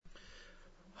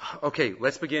Okay,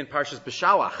 let's begin Parshas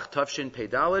Beshalach, Tavshin Pei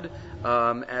Daled,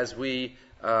 as we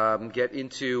get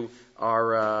into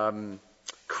our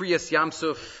Kriyas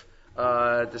Yamsuf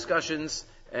discussions,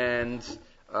 and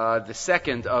the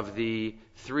second of the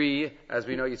three, as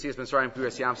we know, Yetzias Mitzrayim,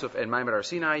 Kriyas Yamsuf, and Maimed Har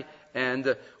Sinai,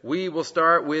 and we will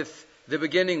start with the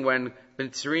beginning when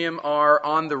Mitzrayim are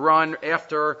on the run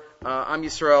after Am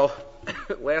Yisrael.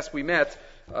 Last we met,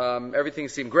 everything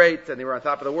seemed great, and they were on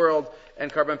top of the world,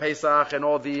 and Karban Pesach, and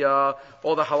all the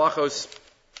halachos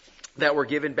that were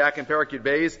given back in Perek Yud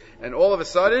Beis, and all of a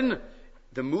sudden,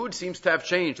 the mood seems to have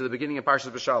changed to the beginning of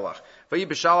Parshas Beshalach. Vayi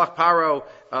Beshalach Paro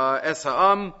Es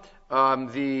Ha'am,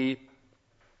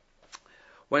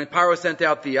 when Paro sent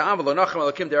out the Am, V'lo Nacham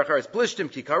Elokim Derech Eretz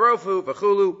Plishtim Ki Karofu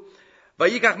V'chulu,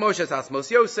 Vayikach Moshe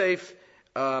Asmos Yosef,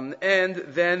 and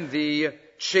then the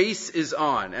chase is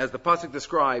on, as the pasuk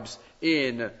describes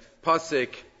in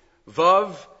pasuk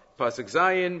Vav, pasuk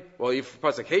Zayin,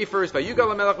 pasuk Hey first.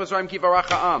 Vayugal Melech Mitzrayim ki varach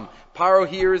ha'am. Paro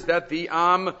hears that the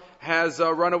Am has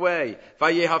run away.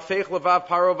 Vayehafech levav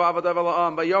Paro v'avadav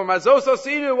la'am. Vayom mazos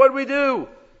osinu. What do we do?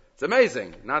 It's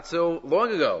amazing. Not so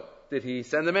long ago did he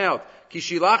send them out. Ki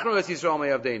shilachnu es Yisrael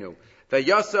me'avdenu.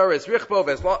 Vayasar es richbo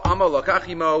v'amo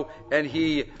lokachimo, and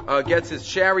he gets his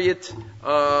chariot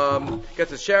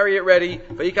ready.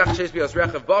 Vayikach sheis bios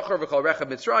rechav bachar v'chol rechav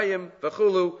Mitzrayim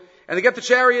v'chulu, and they get the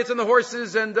chariots and the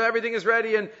horses, and everything is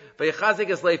ready. And vayichazik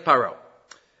es leif Paro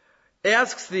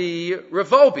asks the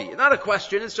Revolbi, not a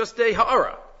question, it's just a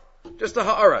ha'ara, based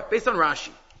on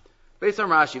Rashi.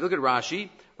 Look at Rashi.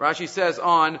 Rashi says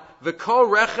on v'kol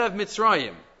rechav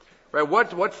Mitzrayim. Right,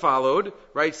 what followed?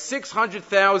 Right,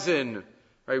 600,000,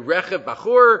 right, Rechev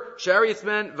Bachur,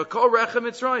 chariotsmen, V'kol Rechev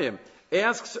Mitzrayim.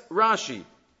 Asks Rashi,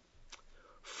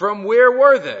 from where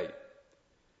were they?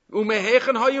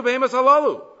 Umehechen hayu behemas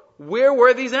halalu. Where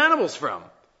were these animals from?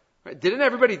 Right, didn't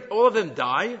all of them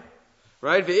die?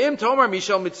 Right, V'im tomar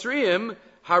mishal Mitzrayim,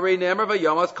 harei nemar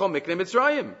v'yamas kol mikne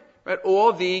Mitzrayim. Right,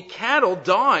 all the cattle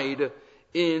died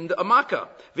in the Makkah.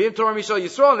 V'im tomar mishal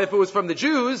Yisrael, and if it was from the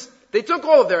Jews, they took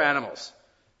all of their animals.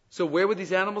 So where were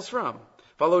these animals from?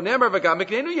 Mishel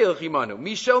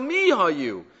mi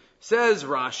hayu, says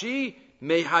Rashi,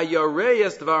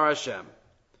 mehayareyas dvar Hashem.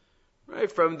 Right,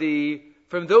 from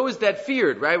those that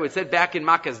feared, right? It said back in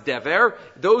Makkah's Dever,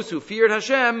 those who feared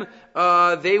Hashem,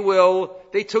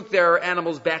 they took their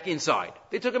animals back inside.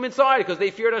 They took them inside because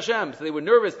they feared Hashem. So they were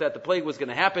nervous that the plague was going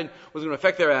to happen, was going to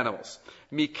affect their animals.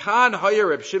 Mikan hayar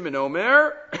Reb Shimon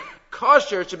Omer,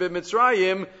 kasher shebim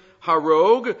Mitzrayim,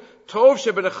 Harog, Tov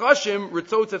shebenachashim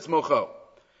ritzotz etzmocho.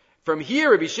 From here,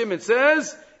 Rabbi Shimon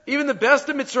says, even the best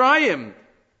of Mitzrayim,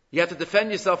 you have to defend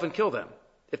yourself and kill them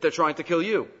if they're trying to kill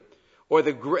you. Or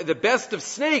the best of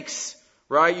snakes,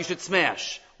 right? You should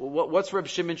smash. Well, what's Rabbi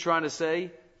Shimon trying to say?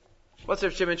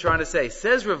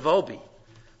 Says Revolbi.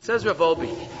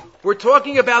 We're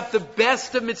talking about the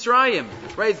best of Mitzrayim,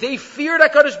 right? They feared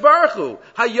HaKadosh Baruch Hu,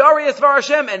 Hayari Esvar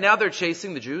Hashem, and now they're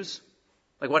chasing the Jews.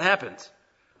 Like, what happened?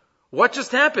 What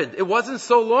just happened? It wasn't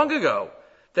so long ago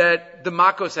that the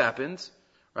Makos happened,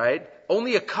 right?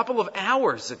 Only a couple of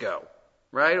hours ago,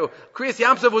 right? Kriyas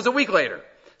Yamsuf was a week later.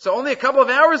 So only a couple of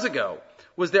hours ago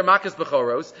was their Makos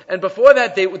Bechoros, and before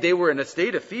that they were in a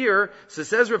state of fear. So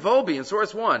says Revolbi in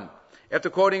source 1, after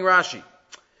quoting Rashi.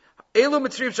 Elu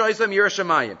Mitzrayim Shaisam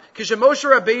Yerushamayim. Kisha Moshe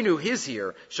Rabbeinu his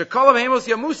here. Shekalav Hemos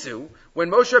Yamusu. When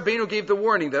Moshe Rabbeinu gave the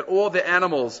warning that all the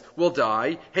animals will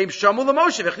die, Heim Shamu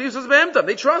LaMoshe V'chnius Behemtam.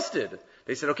 They trusted.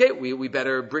 They said, okay, we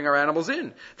better bring our animals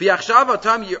in. V'yachshav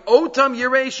Otam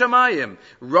Yirei Shamayim.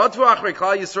 Radvu Achrei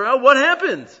Klal Yisrael. What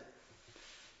happened?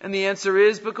 And the answer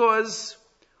is because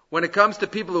when it comes to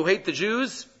people who hate the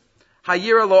Jews,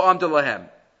 Hayira Lo Amda Lahem.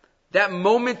 That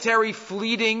momentary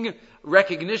fleeting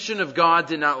recognition of God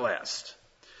did not last.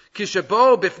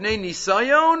 Kishabo bifnei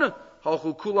nisayon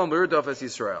halchu kulam l'irdof es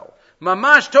Yisrael.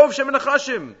 Mamash tov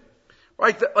shemenachashim.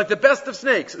 Like the best of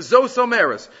snakes. Zos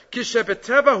omeres.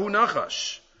 Kishebeteva hu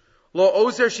nachash. Lo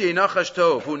ozer shei nachash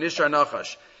tov hu nishar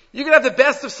nachash. You can have the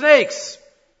best of snakes,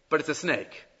 but it's a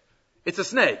snake. It's a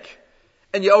snake.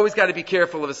 And you always got to be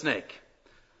careful of a snake.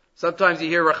 Sometimes you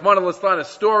hear Rahman al-Islam, a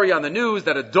story on the news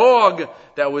that a dog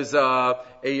that was one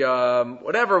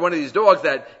of these dogs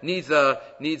that needs a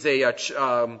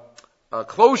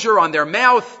closure on their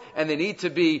mouth, and they need to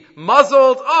be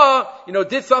muzzled.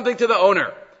 Did something to the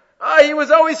owner. He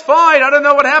was always fine. I don't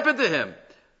know what happened to him.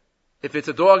 If it's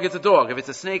a dog, it's a dog. If it's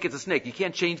a snake, it's a snake. You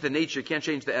can't change the nature. You can't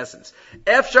change the essence.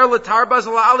 Efshar l'tarbaz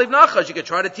la'aliv nachash. You can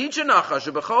try to teach a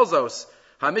nachash ubecholzos.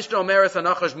 HaMishnah omeres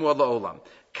hanachash muad la'olam.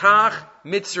 Kach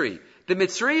Mitzri. The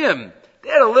Mitzrayim, they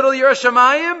had a little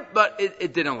Yerushamayim, but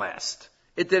it didn't last.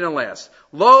 It didn't last.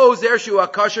 Lo ozer shu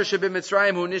akasher shebim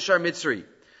Mitzrayim hu nishar Mitzri.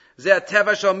 Zeh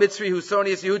teva shal Mitzri hu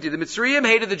sonius Yehudi. The Mitzrayim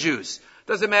hated the Jews.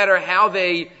 Doesn't matter how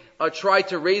they try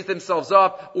to raise themselves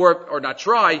up, or not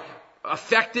try,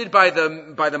 affected by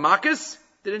the Makkos,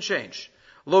 didn't change.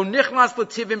 Lo nichlas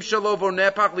lativim shalo vo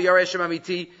nepach liyarei Hashem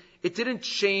amiti. It didn't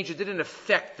change, it didn't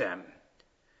affect them.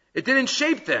 It didn't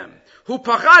shape them. Hu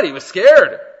pachad, he was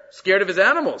scared of his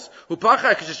animals. Hu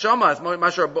pachad k'sheshama, as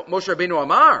Moshe Rabbeinu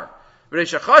Amar.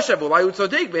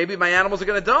 Maybe my animals are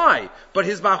going to die. But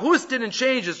his mahus didn't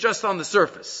change, it's just on the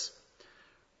surface.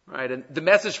 Right? And the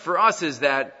message for us is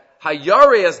that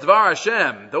Hayare es Dvar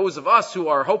Hashem, those of us who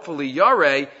are hopefully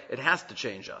Yare, it has to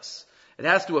change us. It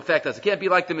has to affect us. It can't be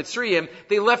like the Mitzrayim.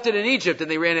 They left it in Egypt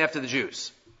and they ran after the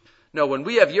Jews. No, when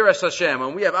we have Yiras Hashem,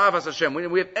 when we have Avas Hashem,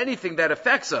 when we have anything that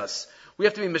affects us, we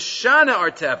have to be Meshana our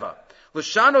Teva.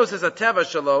 L'shanos is a Teva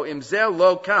Shalo, imzel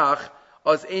lo kach,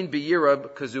 as ein biyirab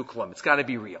kazuklam. It's got to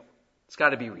be real. It's got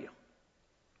to be real.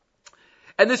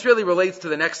 And this really relates to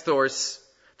the next source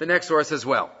as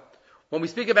well. When we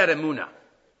speak about Emunah,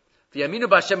 the Aminu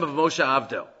B'Hashem of Moshe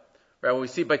Avdo, right? When we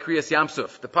see by Kriyas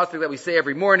Yamsuf, the pasuk that we say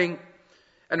every morning,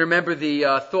 and remember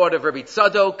the thought of Rabbi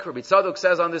Tzadok. Rabbi Tzadok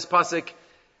says on this pasuk,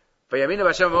 V'Yaminu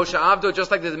B'Hashem of Moshe Avdo, just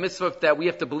like there's a mitzvah that we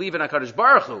have to believe in HaKadosh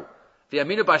Baruch Hu, the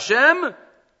Aminu B'Hashem,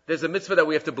 there's a mitzvah that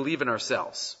we have to believe in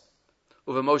ourselves.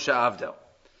 Uva Moshe Avdo.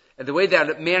 And the way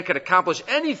that man can accomplish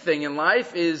anything in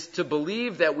life is to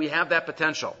believe that we have that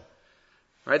potential.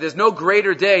 Right? There's no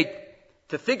greater day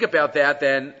to think about that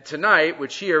than tonight,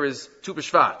 which here is Tu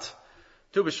B'Shvat.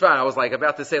 Tu B'Shvat, I was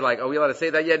about to say are we allowed to say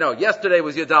that? Yeah, no, yesterday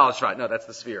was Yadal Shvat. No, that's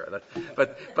the sphere.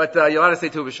 But you're allowed to say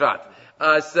Tu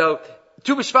B'Shvat. So,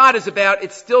 Tu B'Shvat is about,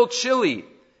 it's still chilly.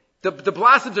 The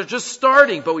blossoms are just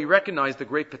starting, but we recognize the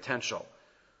great potential.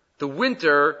 The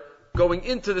winter, going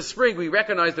into the spring, we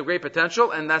recognize the great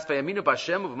potential, and that's Vayaminu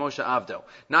B'Hashem of Moshe Avdo.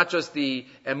 Not just the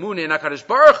Emunah in HaKadosh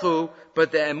Baruch Hu,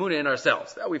 but the Emunah in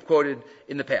ourselves. That we've quoted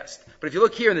in the past. But if you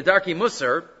look here in the Darkei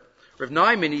Musar, Rav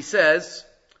Naiman, he says,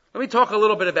 let me talk a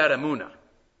little bit about Emunah.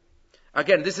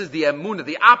 Again, this is the Emunah,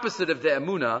 the opposite of the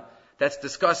Emunah that's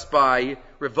discussed by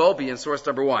Rav Volbe in source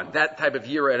number 1. That type of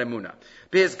Yira at Emunah.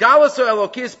 Be'ezgalaso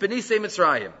Elokis B'nisei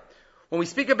Mitzrayim. When we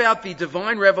speak about the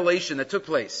divine revelation that took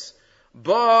place,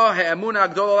 Ba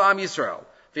ha'emunah agdola am Yisrael.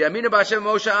 V'yaminu b'Hashem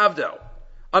Moshe Avdo.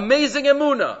 Amazing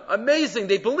emunah. Amazing.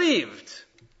 They believed.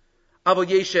 Aval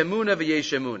yesh emunah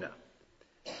v'yesh emunah.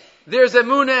 There's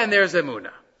emunah and there's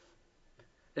emunah.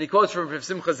 And he quotes from Rav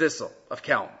Simcha Zissel of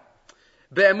Kelm.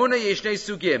 Be'emunah yeshnei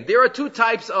sugim. There are two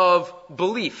types of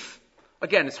belief.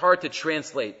 Again, it's hard to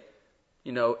translate,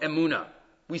 emunah.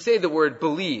 We say the word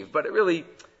believe, but it really,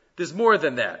 there's more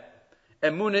than that.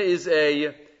 Emunah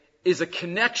is a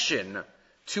connection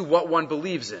to what one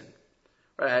believes in.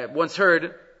 I once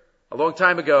heard, a long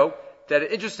time ago, that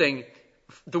interesting,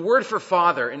 the word for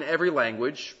father in every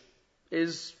language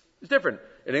is different.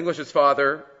 In English it's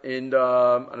father, in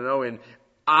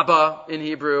Abba in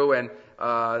Hebrew, and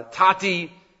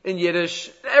Tati in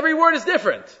Yiddish. Every word is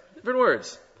different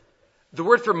words. The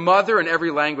word for mother in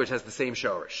every language has the same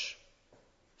shorish.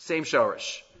 Same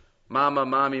shorish. Mama,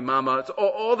 mommy, mama, it's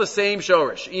all the same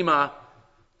shorish. Ima.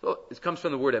 So it comes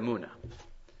from the word emunah.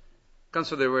 It comes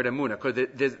from the word emunah, because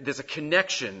there's a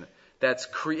connection that's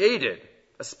created,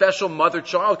 a special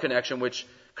mother-child connection, which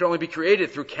could only be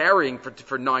created through carrying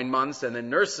for 9 months and then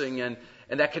nursing, and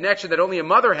that connection that only a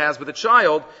mother has with a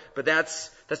child, but that's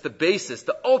the basis,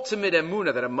 the ultimate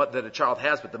emunah that a child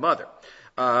has with the mother.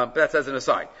 But that's as an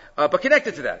aside. But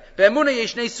connected to that, be'emunah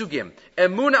yeshnei sugim.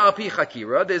 Emunah al pi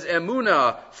chakira, there's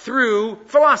emunah through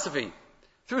philosophy,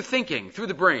 through thinking, through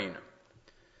the brain.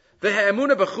 The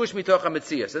emunah b'chush mitoch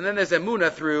hametzias, and then there's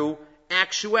emunah through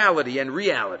actuality and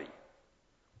reality.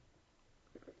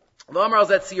 L'amar al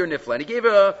zet siyur nifla, and he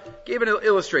gave an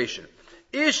illustration.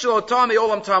 Ish lo tami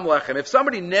olam tam lechem. If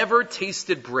somebody never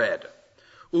tasted bread,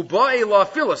 u'ba'e la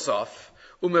philosoph,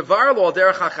 u'mevar lo al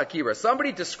derech hachakira.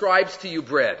 Somebody describes to you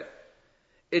bread.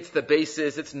 It's the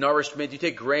basis, it's nourishment. You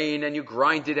take grain and you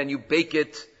grind it and you bake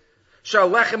it.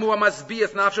 Shalechem hu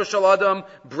amazbias nafsho shel adam.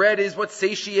 Bread is what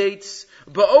satiates.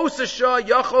 Ba'osasha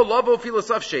yachol lavo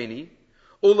philosoph sheni.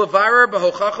 Ulevarer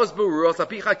b'hochachos buruos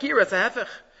api chakira sehefech.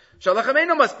 Shalechem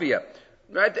eino masbia.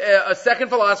 Right? A second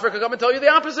philosopher could come and tell you the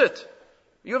opposite.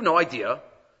 You have no idea.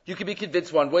 You can be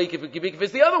convinced one way, you can be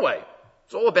convinced the other way.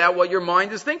 It's all about what your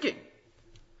mind is thinking.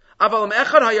 But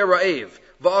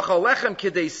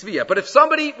if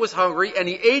somebody was hungry and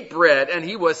he ate bread and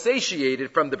he was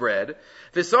satiated from the bread,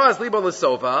 even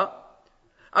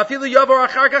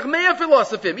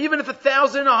if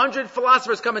 1,000, 100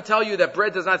 philosophers come and tell you that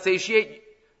bread does not satiate,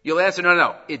 you'll answer,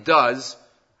 no, it does.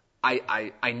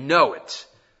 I know it.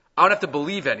 I don't have to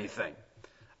believe anything.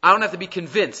 I don't have to be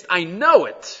convinced. I know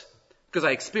it because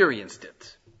I experienced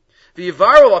it.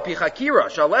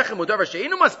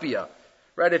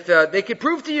 Right? If they could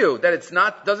prove to you that it's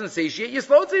not, doesn't satiate,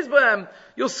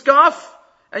 you'll scoff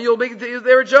and you'll make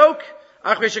they're a joke.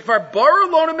 You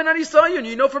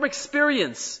know from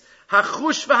experience.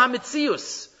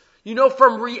 You know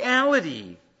from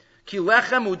reality. You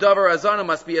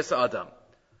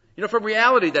know from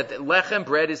reality that lechem,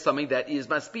 bread, is something that is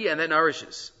maspi and that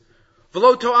nourishes.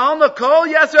 No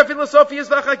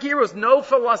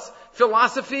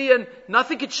philosophy and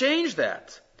nothing could change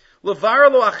that. If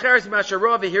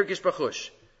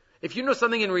you know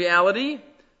something in reality,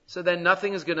 so then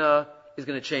nothing is gonna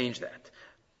change that.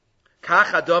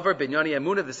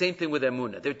 The same thing with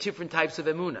emunah. There are different types of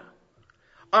emunah.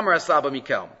 Amar Asaba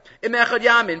Mikel.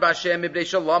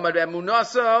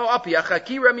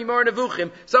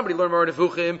 Somebody learned Moreh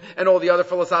Nevuchim and all the other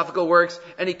philosophical works,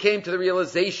 and he came to the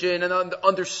realization and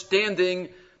understanding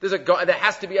there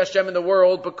has to be Hashem in the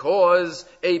world because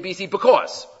A, B, C,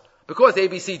 because A,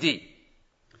 B, C, D.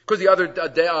 Because the other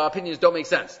opinions don't make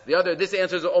sense. This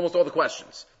answers almost all the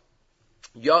questions.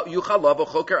 There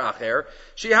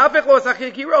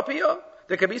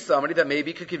could be somebody that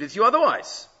maybe could convince you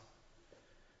otherwise.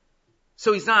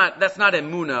 So that's not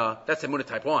emunah, that's emunah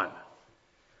type 1.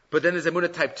 But then there's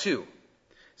emunah type 2.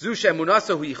 Zusha emunah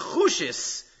hu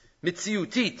chushis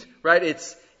mitziutit, right?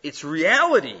 It's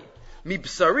reality.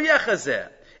 Mibsari achazeh.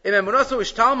 If emunah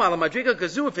ishtalma ala madriga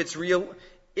gazu, if it's real,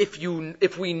 if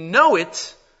we know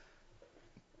it,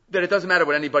 then it doesn't matter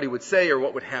what anybody would say or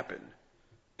what would happen.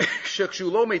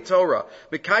 Shakshulo me Torah,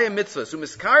 mikayim mitzvahs,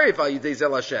 umiskarev al yidei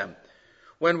zel Hashem.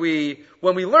 When we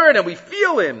learn and we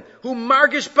feel Him, who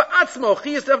margish ba'atzmo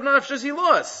chiyas nafshas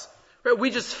hilos, right?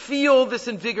 We just feel this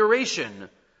invigoration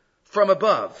from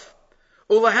above.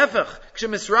 Ulahefach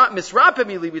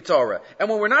misrapem li Torah, and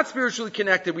when we're not spiritually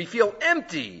connected, we feel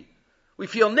empty, we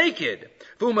feel naked.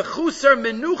 V'umechusar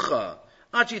menucha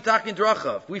achitakin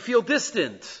drachav, we feel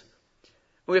distant.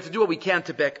 We have to do what we can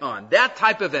to back on. That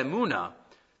type of emunah,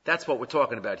 that's what we're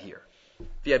talking about here.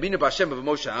 V'yabinu b'Hashem of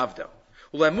Moshe Avdo.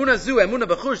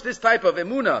 This type of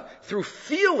emunah, through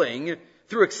feeling,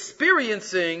 through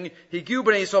experiencing, that's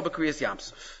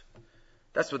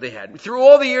what they had. Through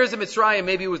all the years of Mitzrayim,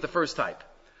 maybe it was the first type.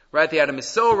 Right? They had a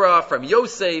Mesorah from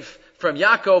Yosef, from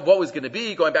Yaakov, what was going to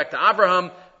be, going back to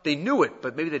Abraham. They knew it,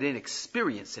 but maybe they didn't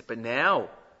experience it. But now,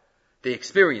 they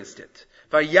experienced it.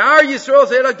 Vayar Yisrael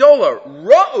Zeh Agdola,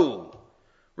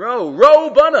 Ro'u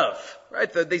Banav.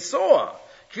 Right? They saw.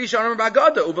 Kvish Anam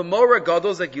Bagada, Uvamora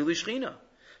Gadol Zagili Shchina.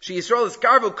 She Yisrael is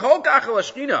Karvu Kol Kachal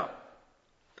Shchina.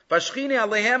 Vashchini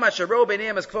Alehem Asharo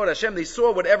Beineim as Kvod Hashem, they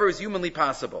saw whatever is humanly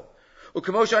possible.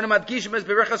 Ukamosh Anam Adgishim as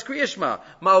Berechas Kriyashma.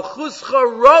 Malchuscha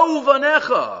Ro'u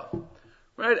Vanecha.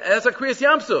 Right? That's a Kriyas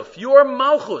Yamsuf. Your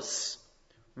Malchus.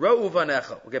 Ro'u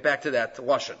Vanecha. We'll get back to that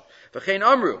Lashon. V'chein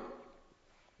Amru.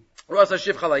 Rasa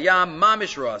Shiv Chalayam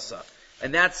Mamish Rasa.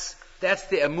 And that's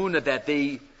the emunah that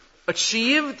they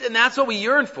achieved, and that's what we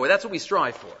yearn for. That's what we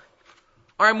strive for.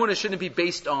 Our emunah shouldn't be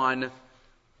based on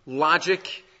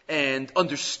logic and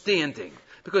understanding,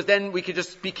 because then we could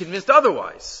just be convinced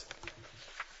otherwise.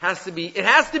 It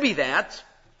has to be that,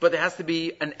 but there has to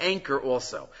be an anchor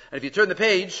also. And if you turn the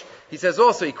page, he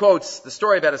quotes the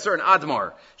story about a certain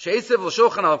Admar. She'esiv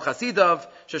l'shulchan al chasidav,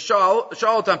 she'shal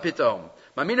otam pitom.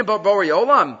 Mamina b'bori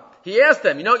olam. He asked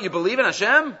them, you believe in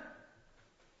Hashem?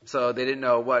 So they didn't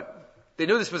know they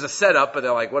knew this was a setup, but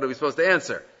they're like, what are we supposed to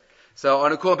answer? So,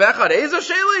 on a kul bechad, Ezo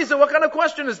Sheli, so what kind of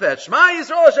question is that? Shema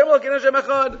Yisrael Hashem Elokeinu Hashem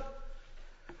Echad.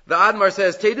 The Admar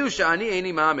says, Tedu sha'ani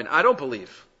eini ma'amin. I don't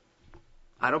believe.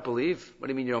 What do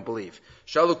you mean you don't believe?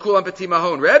 Shalu kulam peti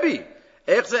mahon. Rebbe,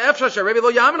 ech ze efsha she'Rebbe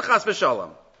lo yamin chas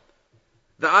v'shalom.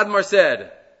 The Admar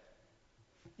said,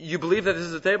 you believe that this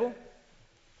is a table?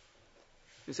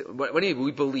 He said, what do you mean,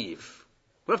 we believe?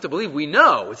 We don't have to believe, we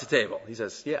know it's a table. He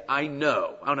says, yeah, I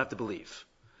know. I don't have to believe.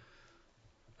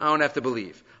 And the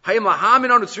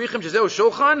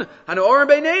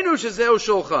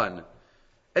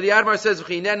Admar says,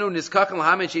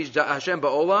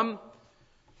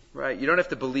 right, you don't have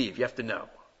to believe, you have to know.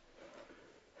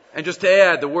 And just to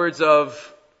add the words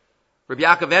of Rabbi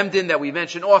Yaakov Emden that we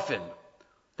mention often,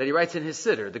 that he writes in his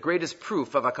Siddur, the greatest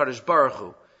proof of HaKadosh Baruch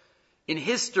Hu. In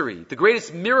history, the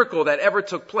greatest miracle that ever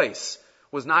took place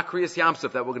was not Kriyas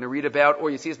Yamsuf that we're going to read about, or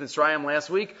Yetzias Mitzrayim last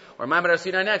week, or Ma'amad Har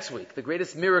Sinai next week. The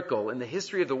greatest miracle in the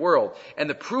history of the world, and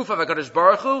the proof of HaKadosh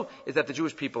Baruch Hu, is that the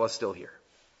Jewish people are still here.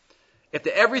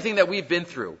 After everything that we've been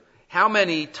through, how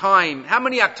many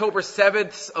October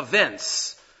 7th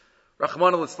events,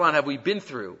 Rahman al-Islam, have we been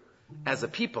through as a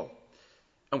people?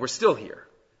 And we're still here.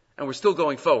 And we're still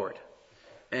going forward.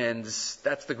 And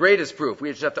that's the greatest proof. We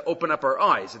just have to open up our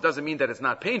eyes. It doesn't mean that it's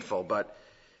not painful, but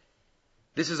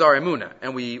this is our emunah.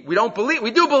 And we don't believe,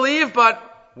 we do believe, but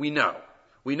we know.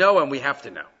 We know and we have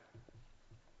to know.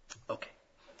 Okay.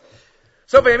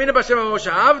 So, Vayaminu B'Hashem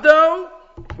Moshe Avdo,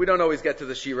 we don't always get to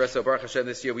the Shira, so Baruch Hashem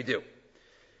this year we do.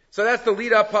 So that's the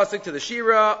lead up pasuk to the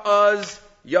Shira, Az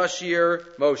Yashir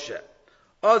Moshe.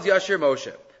 Az Yashir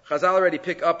Moshe. Chazal already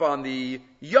pick up on the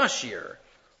Yashir.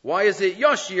 Why is it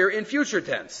Yashir in future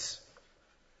tense?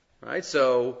 Right,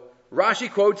 so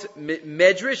Rashi quotes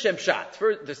Medrash and Pshat.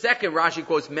 For the second, Rashi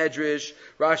quotes Medrash.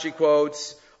 Rashi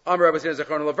quotes Amar Rabbi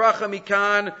Zechron Levracha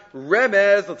Mikan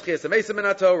Remez L'Tchias HaMeisim in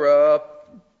HaTorah.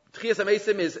 Tchias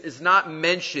HaMeisim is not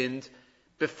mentioned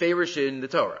beferish in the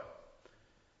Torah.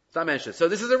 It's not mentioned. So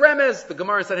this is a remez. The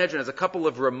Gemara in Sanhedrin has a couple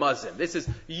of remazim. This is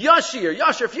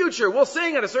Yashir, future. We'll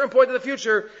sing at a certain point in the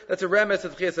future. That's a remez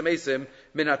of Tchias HaMeisim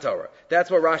min HaTorah.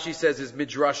 That's what Rashi says is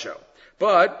midrasho.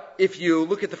 But if you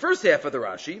look at the first half of the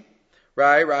Rashi,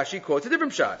 right, Rashi quotes a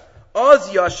different shot. Az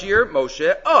Yashir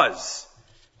Moshe Az.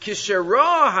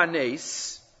 Kishera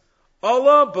Hanes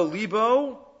Allah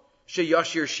Belibo She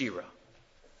Yashir Shira.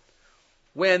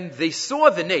 When they saw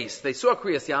the Nes, they saw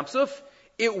Kriyas Yamsuf,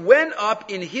 it went up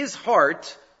in his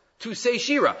heart to say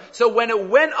Shira. So when it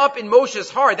went up in Moshe's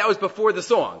heart, that was before the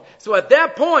song. So at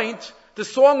that point, the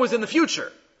song was in the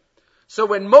future. So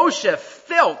when Moshe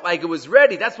felt like it was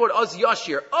ready, that's what Az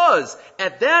Yashir, Az,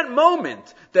 at that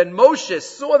moment, that Moshe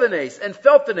saw the Nes and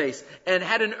felt the Nes and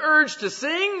had an urge to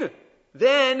sing,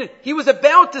 then he was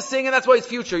about to sing, and that's why it's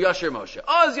future, Yashir Moshe.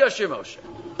 Az Yashir Moshe.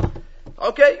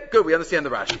 Okay, good, we understand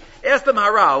the Rashi. Ask the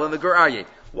Maharal and the Gur Aryeh,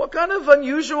 what kind of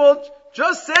unusual...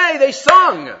 Just say they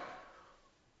sung.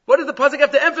 What does the pasuk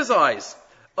have to emphasize?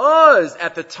 Us,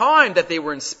 at the time that they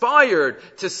were inspired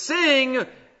to sing,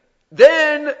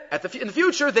 then in the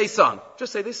future they sung.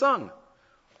 Just say they sung.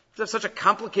 It's such a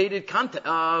complicated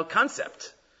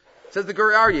concept. Says the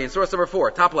Gur Aryeh in source number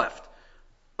 4, top left.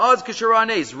 Az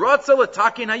kisharanes ratza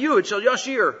latakin hayud shel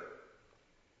yashir.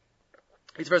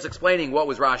 He's first explaining what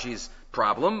was Rashi's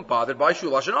problem, bothered by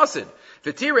Shulash and Asid.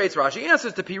 V'tirates, Rashi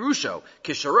answers to Pirusho,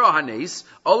 Kishara Hanes,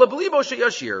 Allah Belibo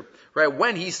Sheyashir. Right,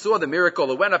 when he saw the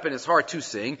miracle, it went up in his heart to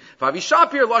sing,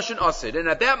 Vavishapir Lash and Asid. And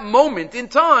at that moment in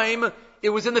time, it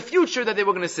was in the future that they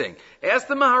were going to sing. Ask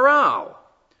the Maharal,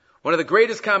 one of the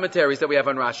greatest commentaries that we have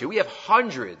on Rashi. We have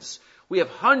hundreds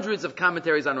of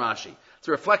commentaries on Rashi. It's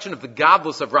a reflection of the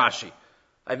godless of Rashi.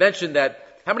 I mentioned that.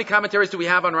 How many commentaries do we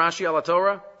have on Rashi al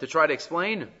Torah to try to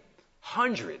explain?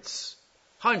 Hundreds.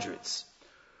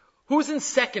 Who's in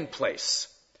second place?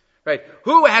 Right?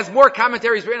 Who has more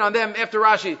commentaries written on them after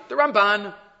Rashi? The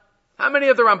Ramban. How many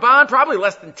of the Ramban? Probably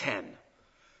less than 10.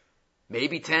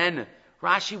 Maybe 10.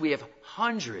 Rashi, we have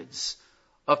hundreds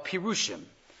of Pirushim.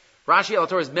 Rashi al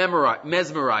Torah is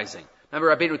mesmerizing.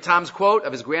 Remember Rabbeinu Tam's quote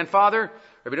of his grandfather?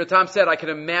 Rabbeinu Tam said, I can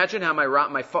imagine how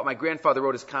my grandfather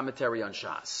wrote his commentary on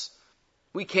Shas.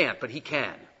 We can't, but he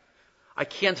can. I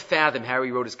can't fathom how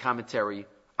he wrote his commentary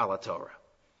ala Torah.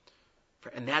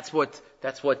 And that's what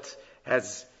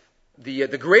has the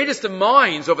greatest of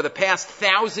minds over the past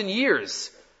 1,000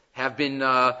 years have been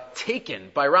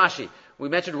taken by Rashi. We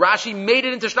mentioned Rashi made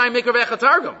it into Shnai Mikra Ve'echad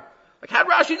Targum. Like, how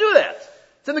did Rashi do that?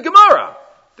 It's in the Gemara.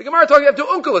 The Gemara talking about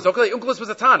Unkelos. Okay, Unkelos was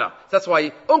a Tana. That's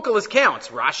why Unkelos counts.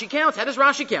 Rashi counts. How does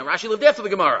Rashi count? Rashi lived after the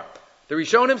Gemara. The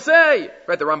Rishonim say,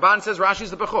 right, the Ramban says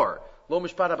Rashi's the Bechor. Lo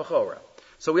Mishpat HaBechora.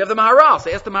 So we have the Maharal. So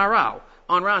ask the Maharal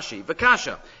on Rashi.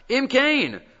 Vakasha. Im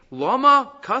Kain. Lama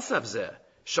Kasav Zeh.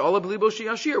 Shala B'libo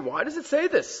Sheyashir. Why does it say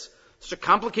this? Such a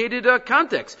complicated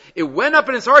context. It went up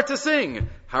in his heart to sing.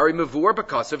 Hari Mavur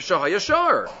B'kasav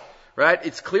Shahayashar. Right?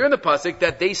 It's clear in the pasuk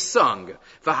that they sung.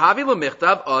 V'havi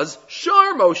L'michtav Az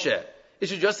Shar Moshe. It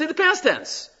should just say the past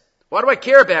tense. Why do I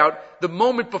care about the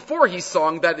moment before he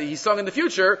sung that he sung in the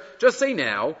future? Just say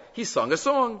now, he sung a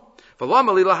song. Says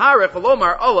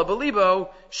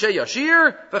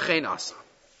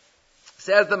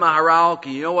the Maharal,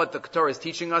 you know what the Torah is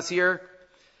teaching us here?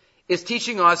 It's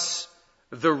teaching us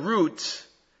the root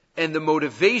and the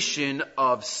motivation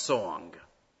of song.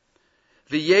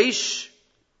 V'yesh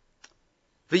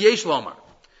lomar.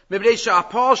 Mibnei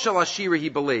sha'apal shel hashira he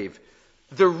believe.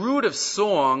 The root of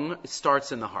song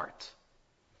starts in the heart.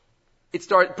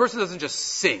 Person doesn't just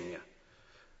sing.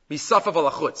 Misafa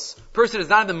v'lachutz. Person is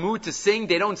not in the mood to sing,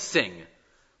 they don't sing.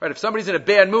 Right? If somebody's in a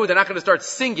bad mood, they're not going to start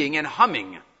singing and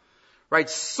humming. Right?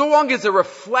 Song is a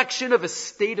reflection of a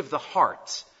state of the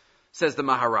heart, says the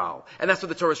Maharal. And that's what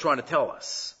the Torah is trying to tell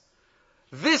us.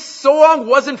 This song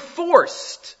wasn't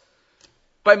forced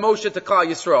by Moshe to Klal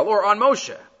Yisrael, or on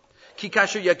Moshe. Ki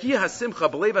kasher yagiah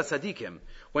hasimcha b'leiv hasadikim.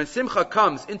 when simcha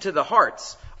comes into the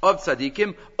hearts of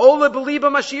tzaddikim, ola beliba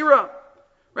mashira.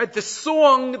 Right? The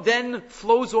song then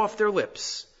flows off their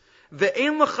lips.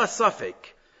 Ve'en lecha safek,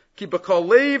 ki b'kol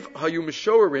lev hayu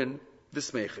mishorin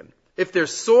v'smeichin. If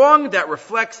there's song that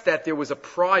reflects that there was a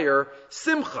prior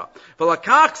simcha.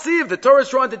 V'lakach siv, the Torah is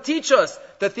trying to teach us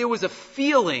that there was a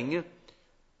feeling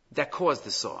that caused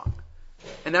the song.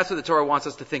 And that's what the Torah wants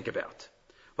us to think about.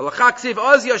 V'lakach siv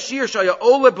az yashir shaya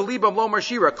ola b'libam lo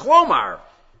marshira. Klomar,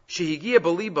 shehigia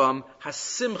b'libam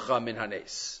hasimcha min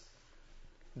hanes.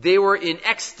 They were in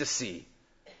ecstasy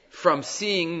from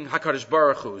seeing HaKadosh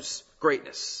Baruch Hu's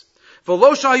greatness. They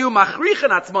weren't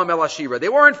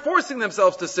forcing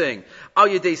themselves to sing. Al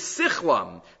yedei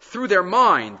sichlam, through their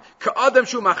mind. Ka'adam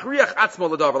shu machriach atzmo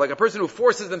l'davar, like a person who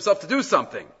forces themselves to do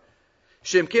something.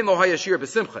 She'emkein lo hayashir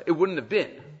b'simcha. It wouldn't have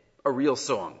been a real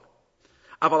song.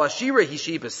 Aval ashira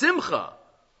hishi b'simcha.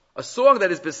 A song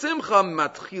that is b'simcha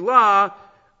matchila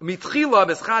mitchila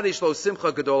b'schadesh lo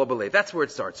simcha gedola b'lev. That's where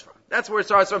it starts from. That's where it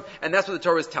starts from, and that's what the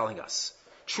Torah is telling us.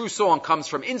 True song comes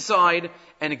from inside,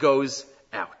 and it goes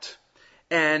out.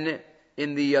 And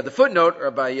in the footnote,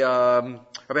 Rabbi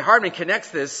Hardman connects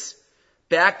this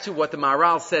back to what the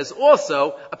Maharal says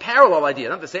also, a parallel idea,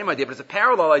 not the same idea, but it's a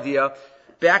parallel idea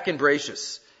back in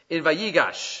Bereshis. In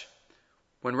Vayigash,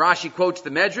 when Rashi quotes the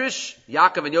Medrash,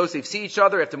 Yaakov and Yosef see each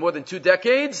other after more than 2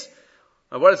 decades.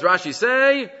 What does Rashi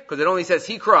say? Because it only says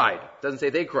he cried. It doesn't say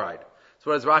they cried. So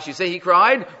what does Rashi say? He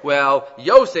cried? Well,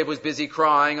 Yosef was busy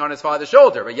crying on his father's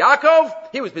shoulder. But Yaakov,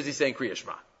 he was busy saying Kriya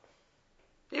Shema.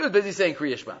 He was busy saying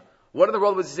Kriya Shema. What in the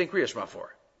world was he saying Kriya Shema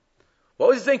for? What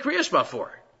was he saying Kriya Shema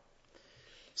for?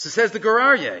 So says the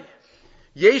Gerarye,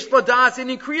 Yesh ladas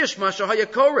in Kriya Shema shahaya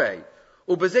korei.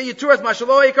 Ubezeh yituras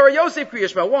mashalo yikara Yosef Kriya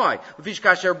Shema. Why? L'fish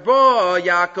kasher ba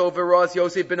Yaakov v'raz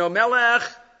Yosef ben Melech.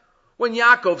 When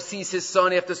Yaakov sees his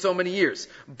son after so many years,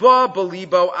 ba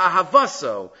belibo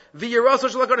ahavaso v'yiraso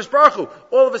shel HaKadosh Baruch Hu.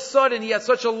 All of a sudden, he had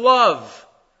such a love.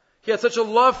 He had such a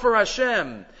love for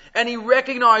Hashem, and he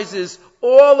recognizes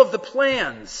all of the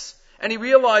plans, and he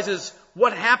realizes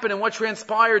what happened and what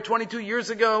transpired 22 years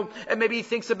ago, and maybe he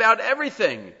thinks about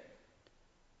everything.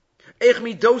 Eich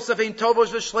midosav ein tovos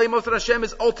v'shleimos that Hashem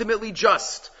is ultimately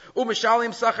just. U'mishalim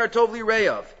sachar tov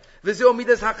li'reyav. V'zeo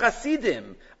midas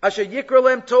hachasidim. Asher yikra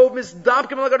lem tov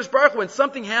mizdabkim l'HaKadosh Baruch Hu. When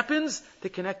something happens, they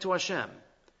connect to Hashem.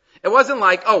 It wasn't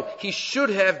like, he should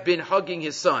have been hugging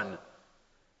his son.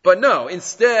 But no,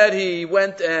 instead he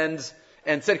went and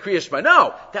said Kriya Shema.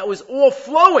 No, that was all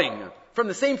flowing from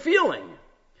the same feeling.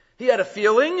 He had a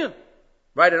feeling,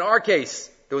 right? In our case,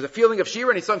 there was a feeling of Shira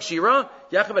and he sung Shira.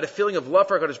 Yaakov had a feeling of love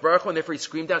for HaKadosh Baruch Hu, and therefore he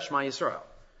screamed out Shema Yisrael.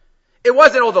 It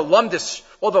wasn't all the lumdis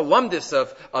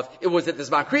of it was at the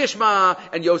Zman Kriya Shema,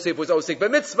 and Yosef was Osik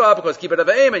b'mitzvah because Kibbut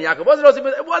Avayim, and Yaakov wasn't Osik,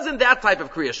 but it wasn't that type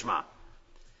of Kriya Shema.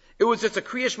 It was just a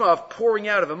Kriya Shema of pouring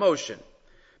out of emotion.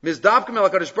 Mizdabkim el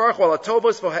HaKadosh Baruch Hu ala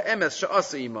tovos v'ha'emes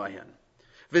she'asa imahen.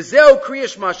 V'zeu Kriya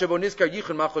Shema shebo nizkar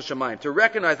yichud malchus shamayim. To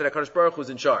recognize that HaKadosh Baruch Hu is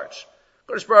in charge.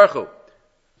 HaKadosh Baruch Hu. I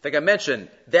think I mentioned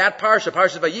that Parsha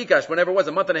Vayigash, whenever it was,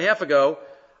 a month and a half ago,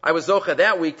 I was zocha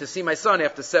that week to see my son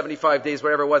after 75 days,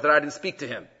 whatever it was, that I didn't speak to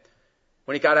him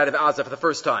when he got out of Gaza for the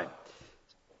first time.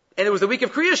 And it was the week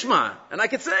of Kriya Shema. And I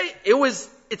could say,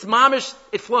 it's mamish,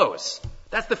 it flows.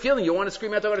 That's the feeling you want to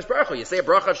scream out to HaKadosh Baruch Hu. You say a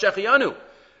bracha of Shechiyanu.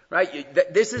 Right?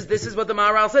 This is what the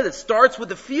Maharal says. It starts with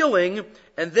the feeling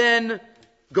and then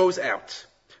goes out.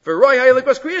 So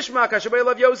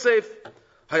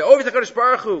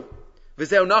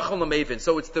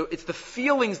it's the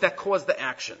feelings that cause the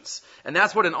actions. And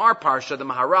that's what in our parsha the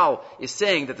Maharal is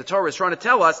saying, that the Torah is trying to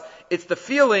tell us. It's the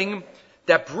feeling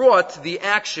that brought the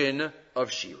action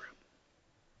of Shira.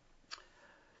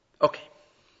 Okay.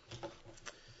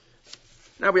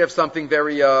 Now we have something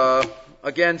very,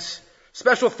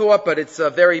 special thought, but it's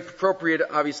very appropriate,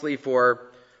 obviously, for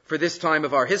this time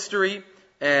of our history,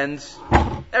 and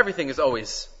everything is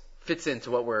always fits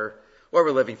into what we're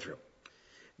living through.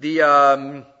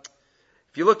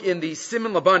 If you look in the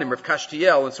Siman Labanim of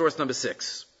Kashtiel in source number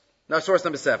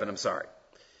 7, I'm sorry.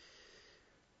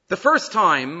 The first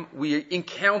time we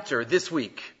encounter this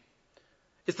week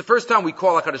is the first time we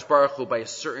call HaKadosh Baruch Hu by a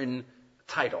certain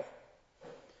title.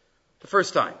 The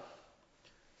first time.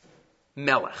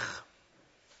 Melech.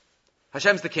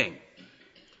 Hashem's the king.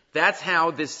 That's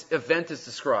how this event is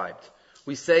described.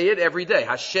 We say it every day.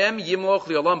 Hashem yimloch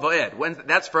li'olam va'ed.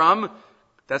 That's from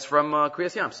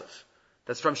Kriyas Yamsuf.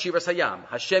 That's from Shiras Hayam.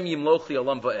 Hashem yimloch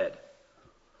li'olam va'ed.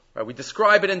 Right, we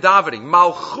describe it in davening.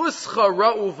 Malchuscha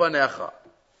ra'u vanecha.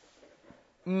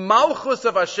 Malchus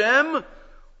of Hashem,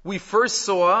 we first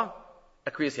saw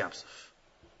at Kriyas Yamsuf.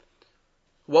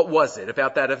 What was it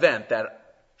about that event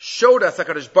that showed us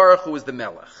HaKadosh Baruch Hu is the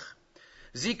Melech.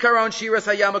 Zikaron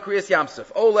Shiras Hayam Kriyas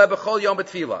Yamsuf. Ole B'chol Yom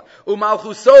B'Tfila.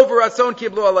 Umalchu Sover Atzon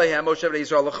Kiblu Aleihem. Moshe B'nai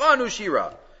Yisrael L'chanu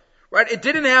Shira. Right? It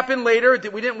didn't happen later.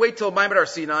 We didn't wait till Maimed Har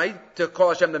Sinai to call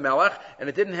Hashem the Melech. And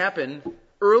it didn't happen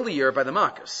earlier by the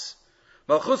Makkos.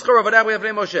 Malchus Charavadav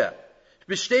V'Avnei Moshe.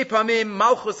 B'shtei Pamim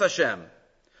Malchus Hashem.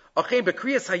 Achem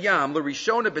B'Kriyas Hayam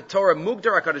L'Rishona B'Torah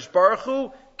Mugdar HaKadosh Baruch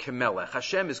Hu Kemelech.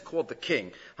 Hashem is called the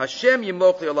King. Hashem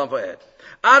Yimloch Li'olam Va'ed.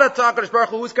 Adata HaKadosh Baruch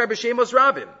Hu Uzkar B'Shemos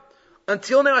Rabim.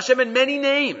 Until now, Hashem had many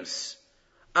names.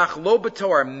 Ach lo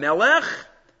b'tor melech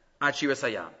ad shiras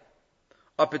hayam.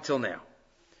 Up until now.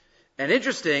 And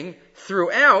interesting,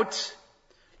 throughout,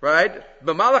 right,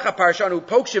 b'malach ha-parashan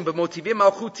u'pokshim b'motivim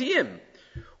malchutiyim.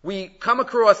 We come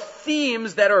across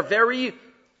themes that are very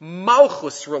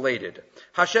malchus related.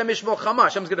 Hashem ishmol chama.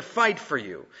 Hashem's going to fight for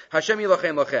you. Hashem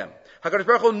yilachem lachem. HaKadosh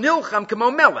Baruch Hu nilcham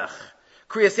k'mo melech.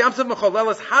 Kriyas yamsav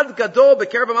mecholelas had gadol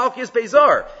b'kerb malchus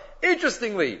beizar.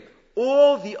 Interestingly,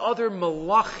 all the other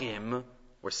malachim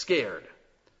were scared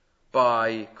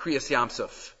by Kriyas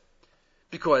Yamsuf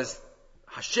because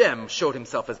Hashem showed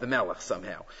himself as the Melech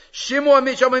somehow. Shimon,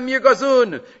 Misham, Mir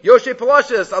Gazun, Yoshe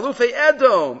Palashis, Alufei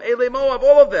Edom, Ele Moab,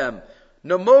 all of them.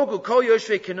 Namogu Kol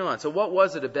Yoshvei Canaan. So what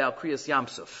was it about Kriyas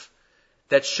Yamsuf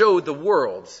that showed the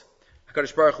world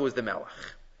HaKadosh Baruch Hu is the Melech?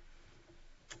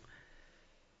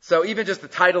 So even just the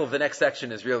title of the next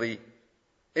section is really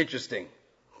interesting.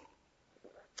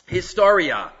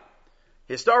 History.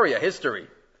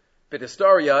 But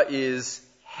Historia is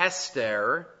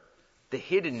Hester, the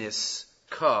hiddenness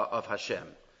ka of Hashem.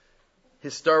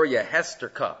 Historia, Hester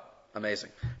ka. Amazing.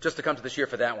 Just to come to the shir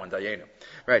for that one, Dayenu.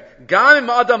 Right. Gam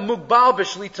adam mugbal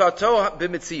b'shlitato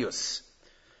b'mitzius.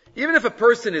 Even if a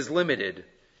person is limited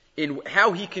in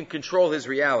how he can control his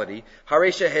reality,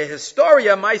 haresha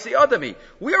historia maisi adami.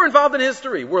 We are involved in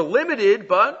history. We're limited,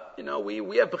 but,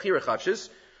 we have bechira chavshis.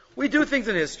 We do things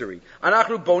in history.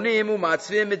 Anachnu bonim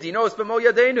u'matzvim medinos b'mo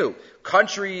yadeinu.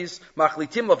 Countries,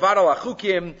 machlitim levad al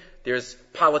achukim. There's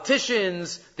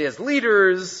politicians, there's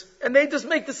leaders, and they just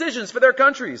make decisions for their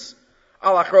countries.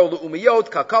 Al achro le'umiyot,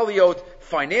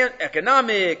 kalkaliyot,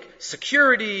 economic,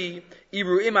 security,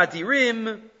 iruim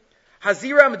adirim,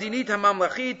 hazira medinit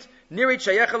hamamlachit, nirit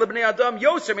shayecha lebnei adam,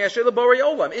 yoser me'asher leborei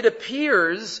olam. It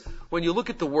appears, when you look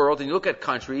at the world and you look at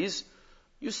countries,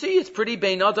 you see it's pretty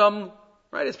bein adam.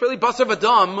 Right? It's really Basar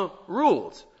Vadam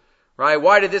ruled. Right?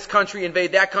 Why did this country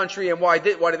invade that country, and why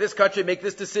did this country make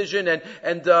this decision,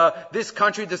 and this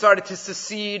country decided to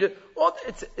secede? Well,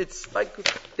 it's like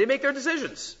they make their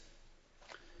decisions.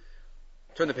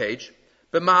 Turn the page.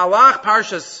 B'ma'alach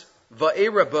parshas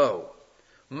va'erabo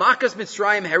makas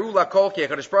Mitzrayim heru lakol ki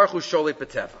HaKadosh Baruch Hu sholit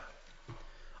b'teva.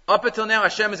 Up until now,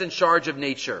 Hashem is in charge of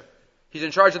nature. He's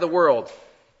in charge of the world.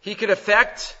 He could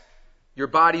affect your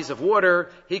bodies of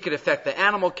water. He could affect the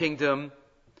animal kingdom.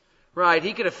 Right?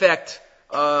 He could affect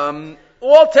all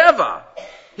teva.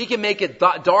 He can make it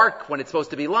dark when it's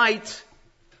supposed to be light.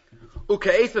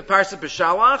 Uka'eth b'parsha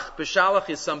Beshalach. Beshalach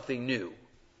is something new.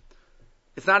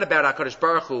 It's not about HaKadosh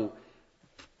Baruch Hu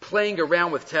playing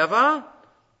around with teva.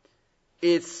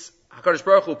 It's HaKadosh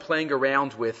Baruch Hu playing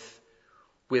around with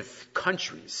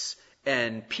countries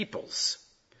and peoples.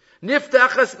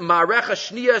 Niftachas ma'arecha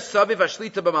shniya saviv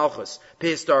ashlita b'malchus.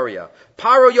 Prehistoria.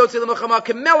 Paro yotze l'melchama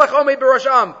kemelech omei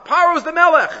b'rosham. Paro's the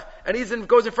melech, and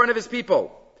goes in front of his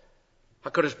people.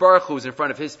 HaKadosh Baruch Hu is in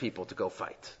front of his people to go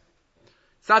fight.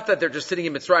 It's not that they're just sitting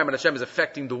in Mitzrayim and Hashem is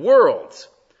affecting the world,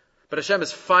 but Hashem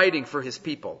is fighting for his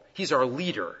people. He's our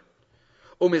leader.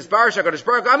 Umizbar HaKadosh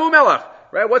Baruch Hu amu melech.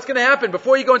 Right? What's going to happen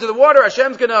before you go into the water?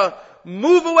 Hashem's going to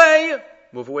move away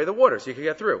the water so you can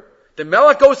get through. The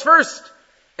melech goes first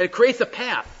and creates a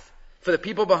path for the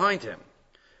people behind him.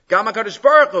 Gam HaKadosh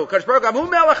Baruch Hu, HaKadosh Baruch Hu, amu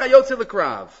melech hayotze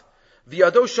l'krav.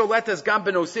 V'yado sholetas gam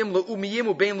benosim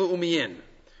le'umiyim u'bein le'umiyin.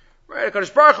 Right?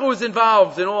 HaKadosh Baruch Hu is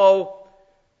involved in all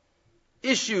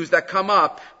issues that come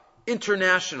up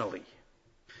internationally.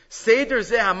 Seder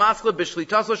zeh hamatzla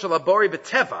b'shlitaso shel habori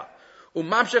b'teva.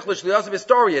 Umamshech l'shlitaso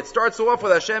b'historia. It starts off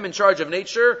with Hashem in charge of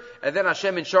nature, and then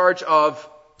Hashem in charge of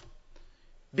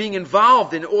being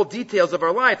involved in all details of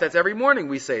our life. That's every morning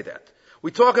we say that.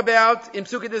 We talk about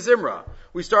Imsuka de Zimra.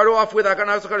 We start off with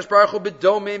Hakanas HaKadosh Baruch Hu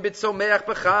b'domim b'tzomeach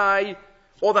b'chai,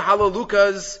 all the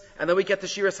halalukas, and then we get to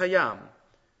Shiras Hayam.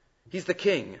 He's the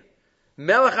king.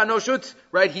 Melech HaNoshut,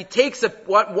 right? He takes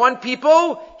one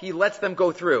people, he lets them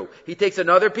go through. He takes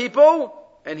another people,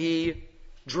 and he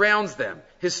drowns them.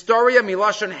 Historia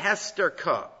milashon hester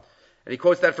ka. And he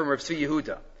quotes that from Rav Tzvi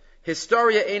Yehuda.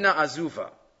 Historia eina azuva.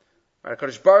 Right,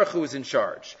 HaKadosh Baruch Hu is in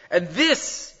charge. And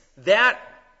that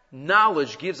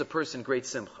knowledge gives a person great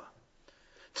simcha.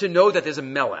 To know that there's a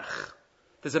melech.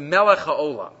 There's a Melech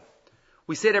HaOlam.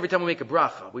 We say it every time we make a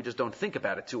bracha. We just don't think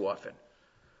about it too often.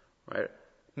 Right?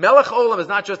 Melech HaOlam is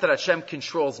not just that Hashem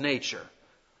controls nature,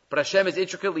 but Hashem is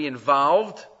intricately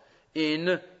involved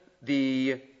in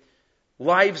the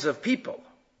lives of people.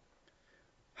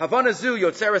 Havana zu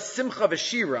yotzera simcha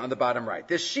v'shira on the bottom right.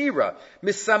 This shira,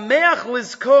 misameach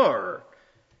lizkor.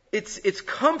 It's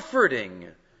comforting.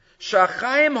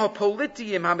 Shachayim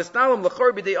hapolitiyim hamisnalim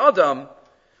lechor b'dei adam.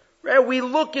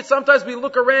 Right? Sometimes we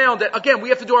look around at, again, we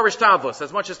have to do our ishtavlos,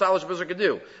 as much as Talish B'zer can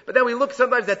do. But then we look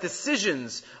sometimes at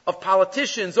decisions of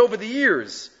politicians over the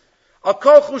years.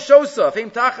 Akol chushosaf, heim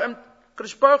tachem,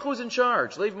 Kadosh Baruch Hu is in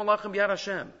charge. Leiv malachim b'yad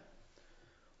Hashem.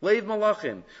 Leiv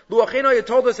malachim. Luacheno, you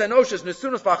told us Enoshis,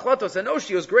 Nesunos v'achlatos,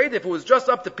 Enoshi was great. If it was just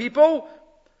up to people,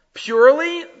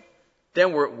 purely,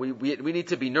 then we need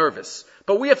to be nervous.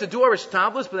 But we have to do our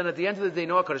ishtavlos, but then at the end of the day,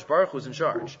 know Kadosh Baruch Hu is in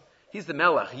charge. He's the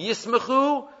melech.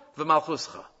 Yismechu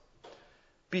v'malchuscha.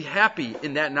 Be happy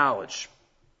in that knowledge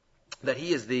that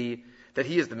he is the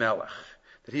melech.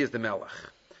 That he is the melech.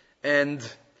 And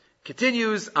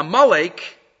continues, Amalek.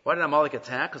 Why did Amalek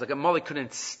attack? Because Amalek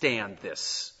couldn't stand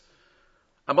this.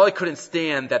 Amalek couldn't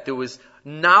stand that there was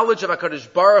knowledge of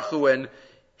HaKadosh Baruch Hu and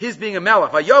his being a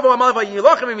melech. Vayavo Amalek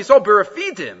vayilachem and misol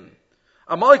berafidim.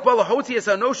 Amalek balahoti es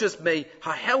anoshis me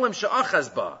hahelim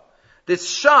she'achaz ba. This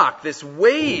shock, this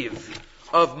wave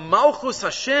of Malchus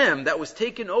Hashem that was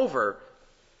taken over,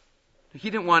 he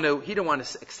didn't want to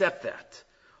accept that.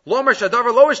 Lomer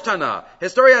shadavar lo ishtana.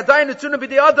 Historia adayin netuna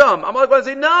b'dei adam. Amalek wanted to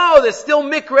say, no, there's still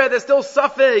mikra, there's still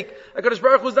suffix. HaKadosh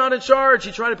Baruch Hu was not in charge.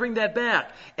 He tried to bring that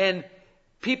back. And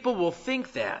people will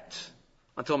think that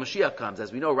until Mashiach comes.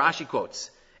 As we know, Rashi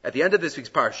quotes at the end of this week's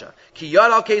parsha, Ki yad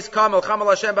al keis kam el chamal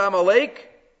Hashem ba'amalek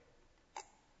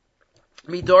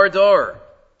midor dor.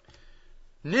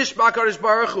 Nishma Kadosh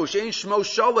Baruch Hu, she'ein shmo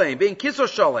shalem, bein kiso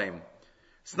shalem.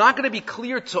 It's not going to be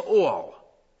clear to all.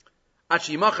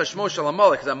 Achi yimacha shmo shel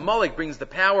Amalek, because Amalek brings the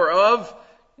power of,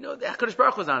 the Kadosh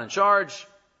Baruch Hu is not in charge.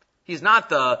 He's not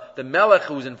the melech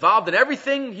who's involved in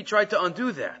everything. He tried to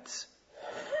undo that.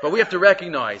 But we have to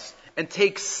recognize and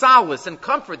take solace and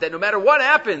comfort that no matter what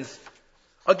happens,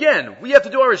 again, we have to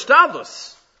do our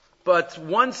ishtadlus. But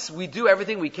once we do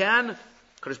everything we can,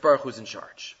 Kadosh Baruch Hu is in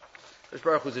charge. Kadosh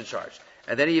Baruch Hu is in charge.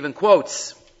 And then he even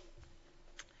quotes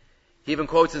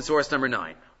in source number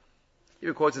 9.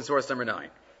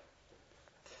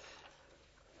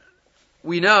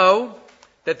 We know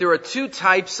that there are two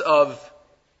types of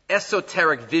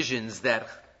esoteric visions that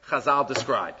Chazal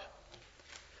describe.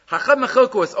 Hachad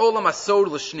mechilko es olam asod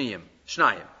l'shnayim.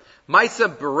 Maisa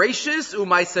bereshis u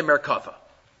maisa merkava.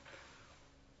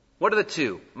 What are the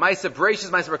two? Maisa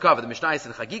bereshis, maisa merkava. The Mishnayos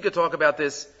and Chagigah talk about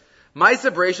this.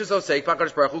 Maisa Bereshis Osek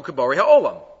V'Hakadosh Baruch Hu Kabori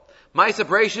HaOlam. Maisa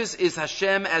Bereshis is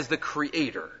Hashem as the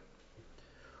creator.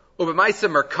 Uber Maisa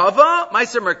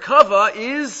Merkava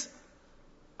is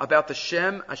about the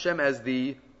Hashem as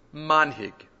the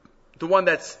manhig, the one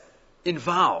that's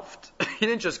involved. He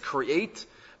didn't just create,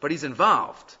 but he's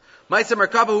involved. Maisa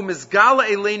Merkava Hu Mizgala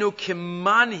Eleinu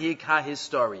Kimanhig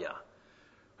HaHistoria.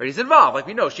 Right? He's involved, like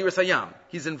we know, Shira Sayam.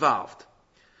 He's involved.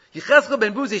 Yecheskel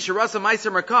ben Buzi Shirasa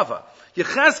Meiser Merkava.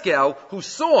 Yecheskel, who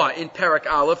saw in Perek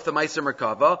Aleph the Meiser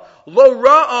Merkava, Lo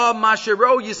Ra'a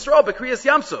Mashiro Yisrael Bekriyas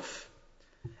Yamsuf.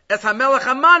 Es HaMelech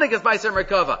HaManig as Meiser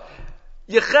Merkava.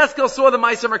 Yecheskel saw the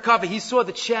Meiser Merkava. He saw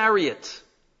the chariot.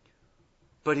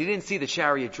 But he didn't see the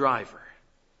chariot driver.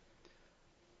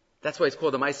 That's why it's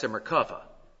called the Meiser Merkava.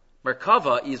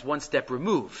 Merkava is one step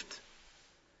removed.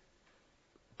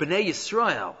 Bnei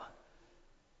Yisrael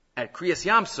at Kriyas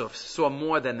Yamsuf saw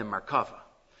more than the Merkava.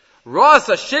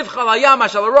 Rasa Shivcha Layam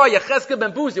Ashalaro Yecheskel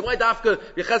ben Buzi. Why Dafka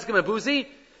Yecheskel ben Buzi?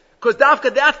 Because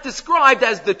Dafka, that's described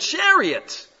as the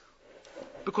chariot.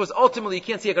 Because ultimately you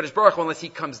can't see HaKadosh Baruch Hu unless he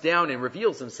comes down and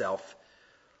reveals himself,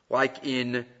 like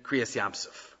in Kriyas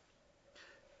Yamsuf.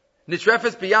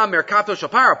 Nitrefes Biyam Merkato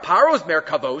Shapara. Paro's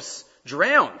Merkavos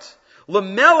drowned.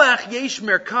 Lemelech Yesh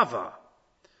Merkava.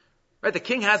 Right, the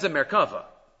king has a Merkava.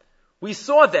 We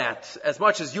saw that as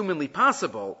much as humanly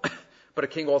possible, but a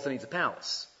king also needs a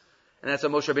palace. And that's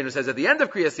what Moshe Rabbeinu says at the end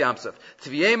of Kriyas Yamsuf.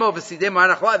 Tviyemo v'sidem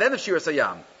ha'nachla, at the end of Shir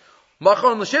Sayam.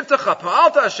 Machon l'shivtacha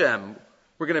pa'alta Hashem.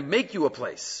 We're going to make you a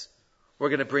place. We're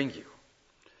going to bring you.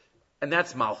 And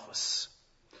that's Malchus.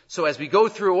 So as we go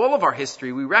through all of our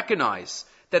history, we recognize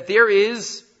that there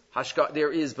is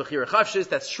Bechira Chavshis,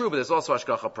 that's true, but there's also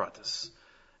Hashgacha Pratis.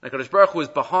 And HaKadosh Baruch Hu is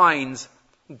behind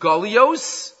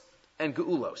Galios and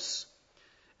Geulos.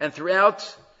 And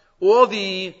throughout all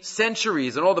the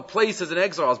centuries and all the places and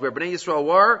exiles where Bnei Yisrael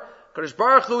were, HaKadosh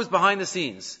Baruch Hu is behind the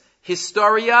scenes.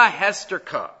 Historia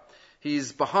Hesterka.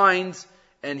 He's behind,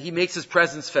 and he makes his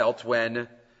presence felt when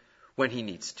when he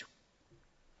needs to.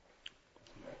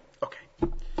 Okay.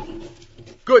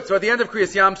 Good. So at the end of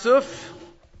Kriyas Yamsuf,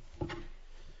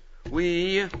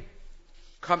 we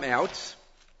come out,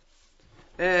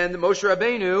 and Moshe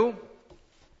Rabbeinu,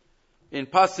 in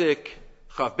Pasuk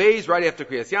Chav Beis, right after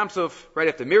Kriyas Yamsuf, right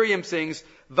after Miriam sings,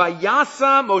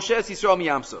 Vayasa Moshe es Yisrael mi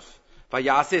Yamsuf.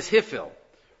 Vayasa is Hifil.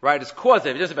 Right, it's caused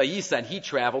it. Just Vayisa, and he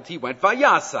traveled, he went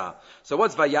Vayasa. So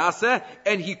what's Vayasa?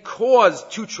 And he caused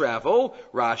to travel,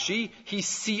 Rashi, he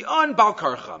Sion Bal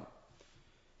Karcham.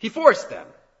 He forced them.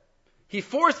 He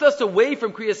forced us away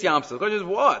from Kriyas Yamsuf. The question is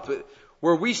what?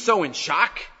 Were we so in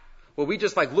shock? Were we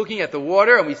just like looking at the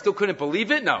water and we still couldn't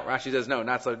believe it? No, Rashi says no,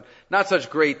 not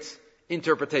such great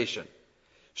interpretation.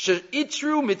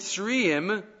 She'itru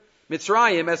Mitzrayim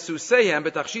as Suseihem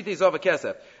betachshitei zav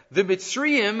kesef. The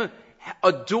Mitzrayim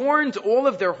adorned all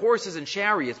of their horses and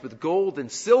chariots with gold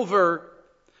and silver,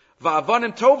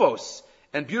 va'avanim tovos,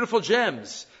 and beautiful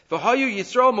gems. V'hayu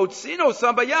Yisrael motzino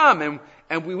sambayam,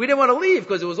 and we didn't want to leave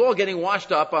because it was all getting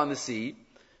washed up on the sea,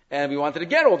 and we wanted to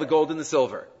get all the gold and the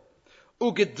silver.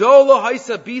 Ugedola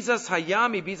haisa bizas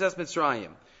hayami bizas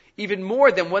Mitzrayim. Even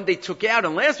more than when they took out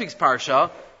in last week's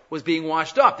parsha was being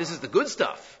washed up. This is the good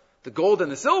stuff, the gold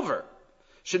and the silver.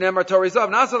 That's why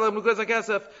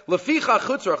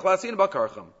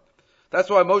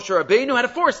Moshe Rabbeinu had to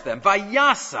force them.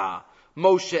 Vayasa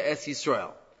Moshe es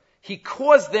Yisrael. He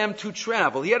caused them to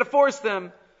travel. He had to force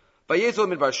them. Vayezol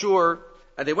midbar shur,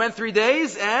 and they went 3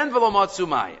 days, and v'lo matzu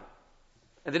mayim,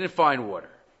 and they didn't find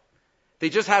water. They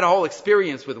just had a whole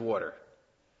experience with water,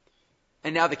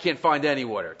 and now they can't find any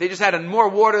water. They just had more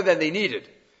water than they needed,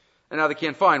 and now they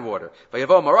can't find water.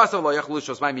 Vayavo marasav lo yachlu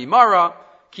shos mayim mimara.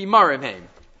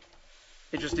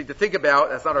 Interesting to think about.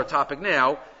 That's not our topic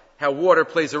now. How water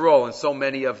plays a role in so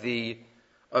many of the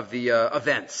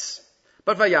events.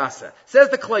 But Vayasa says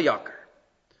the Klei Yakar.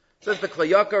 Says the Klei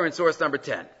Yakar in source number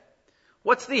 10.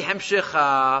 What's the hemshich?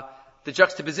 The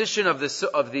juxtaposition of the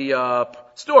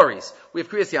stories. We have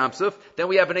Kriyas Yamsuf. Then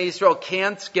we have Bnei Yisrael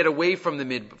can't get away from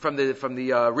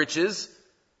the riches,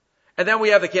 and then we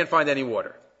have they can't find any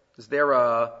water. Is there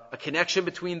a connection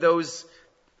between those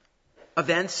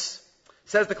events?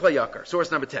 Says the Klei Yakar,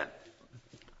 source number 10.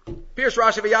 Pirsh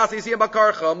Rashi v'yasi yisiyam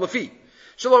bakarcham lefi.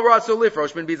 Shelo ratzu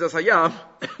lifrosh ben bizas hayam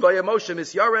v'ya Moshe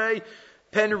misyarei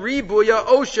pen ribuya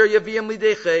osher yaviyam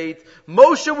lidechet.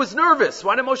 Moshe was nervous.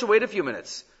 Why did Moshe wait a few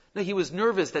minutes? No, he was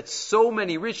nervous that so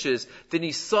many riches, the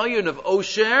nisayon of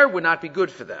osher would not be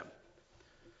good for them.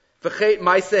 V'chet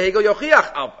ma'aseh hegel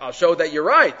yochiach. I'll show that you're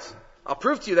right. I'll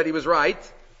prove to you that he was right.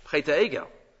 V'chet hegel.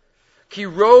 Ki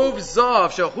rov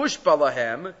zav shehushba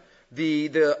lahem.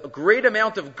 The great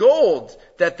amount of gold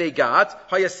that they got,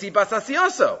 hayasibas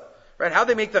asiyaso, right? How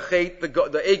they make the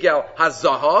egel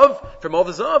hazahav from all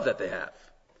the zahav that they have.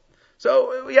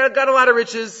 So we got a lot of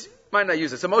riches, might not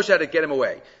use it. So Moshe had to get him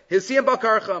away. Hilsiyam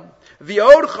bakarcham.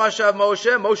 V'od chashav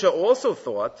Moshe. Moshe also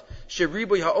thought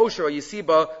sheribu haosher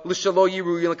yisiba l'shalo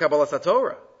yiru l'kabbalas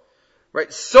haTorah.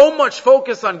 Right? So much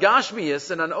focus on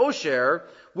Gashmias and on Osher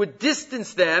would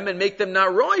distance them and make them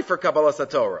not roy for Kabbalas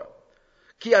haTorah.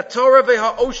 Ki Torah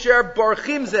ve'ha'osher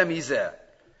barchim ze mizeh.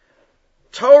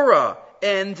 Torah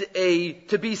and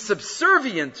to be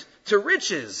subservient to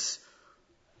riches,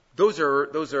 those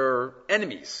are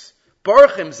enemies.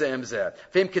 Barchim ze mizeh.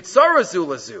 Ve'im kitzara zu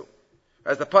lazu.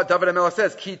 As the David HaMelech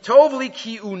says, ki tov li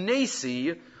ki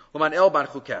unesi l'man el ban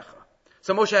chukecha.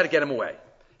 So Moshe had to get him away.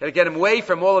 He had to get him away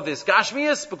from all of this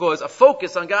Gashmias, because a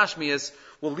focus on Gashmias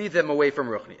will lead them away from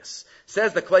Ruchnias.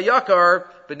 Says the Klei Yakar,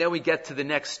 but then we get to the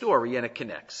next story and it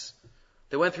connects.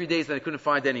 They went 3 days and they couldn't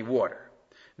find any water.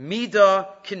 Mida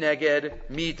kineged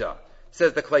mida.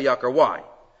 Says the Klei Yakar. Why?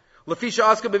 Lefisha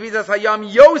aska bevizas hayam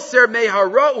yoser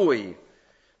mehara'ui.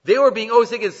 They were being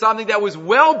osik in something that was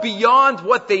well beyond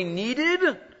what they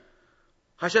needed.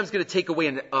 Hashem's going to take away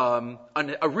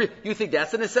you think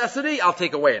that's a necessity? I'll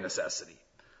take away a necessity.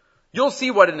 You'll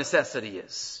see what a necessity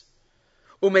is.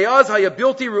 I'm adding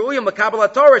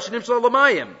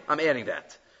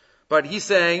that. But he's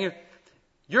saying,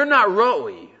 you're not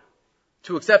ro'i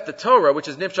to accept the Torah, which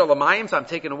is nifshal l'mayim, so I'm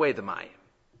taking away the mayim.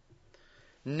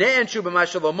 Ne'enshu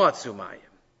b'mashalom matzu mayim.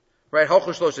 Right,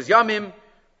 halchu shloshes yamim,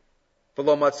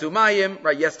 v'lo matzu mayim,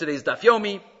 right, yesterday's daf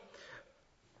yomi.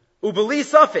 Ubeli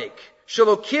safek,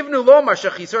 shelo kivnu lomar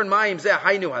shechisar mayim zeh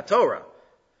hainu haTorah.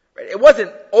 Right, it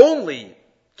wasn't only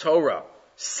Torah.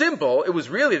 Simple, it was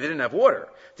really they didn't have water.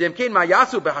 Had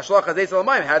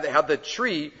the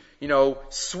tree,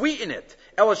 sweeten it.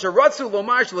 He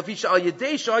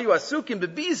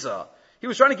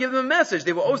was trying to give them a message.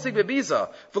 They were osik bebiza.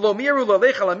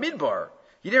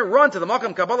 You didn't run to the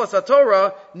makam kabbalas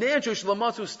haTorah ne'enshu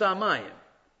shlomatzu stamayim.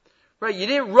 Right? You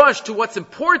didn't rush to what's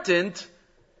important,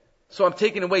 so I'm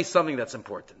taking away something that's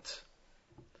important.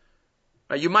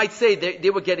 Right? You might say they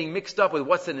were getting mixed up with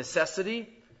what's a necessity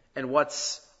and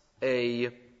what's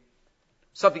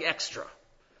something extra,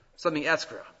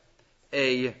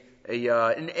 an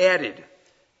added.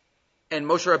 And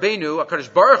Moshe Rabbeinu,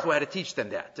 HaKadosh Baruch Hu, had to teach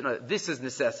them that. You know, this is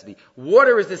necessity.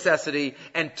 Water is necessity,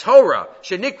 and Torah,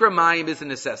 Shenikra Mayim, is a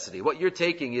necessity. What you're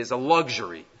taking is a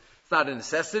luxury. It's not a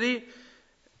necessity,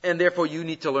 and therefore you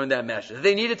need to learn that measure.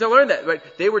 They needed to learn that, right?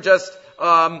 They were just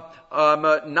not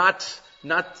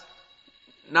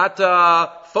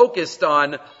focused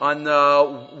on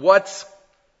what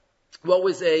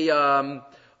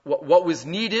was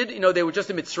needed. You know, they were just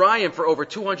in Mitzrayim for over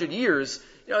 200 years.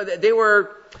 You know, they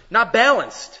were not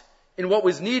balanced in what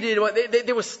was needed.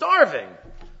 They were starving.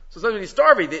 So somebody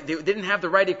starving, they didn't have the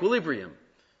right equilibrium.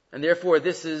 And therefore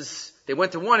they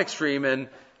went to one extreme and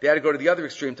they had to go to the other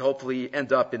extreme to hopefully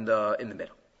end up in the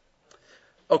middle.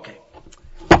 Okay.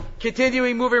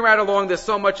 Continuing, moving right along, there's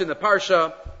so much in the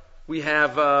Parsha. We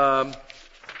have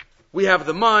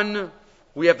the mun,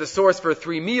 we have the source for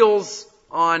 3 meals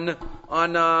on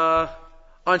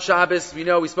Shabbos.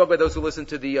 We spoke about those who listen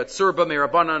to the Tzurba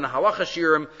Me'Rabbanan Halacha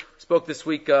Shirim. We spoke this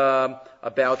week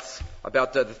about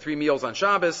the 3 meals on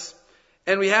Shabbos.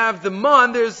 And we have the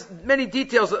mun. There's many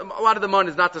details. A lot of the mun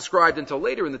is not described until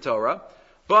later in the Torah.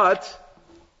 But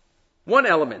one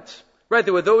element, right?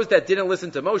 There were those that didn't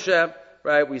listen to Moshe.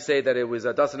 Right? We say that it was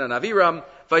Dasan and Aviram.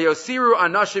 Vayosiru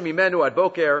anashim imenu ad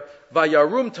boker.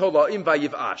 Vayarum tolaim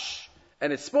vayiv'ash.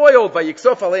 And it spoiled.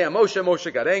 Vayiksof aleim Moshe.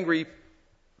 Moshe got angry.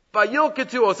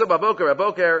 Vayilketu osa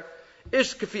baboker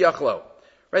ish kfi achlo.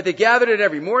 Right? They gathered it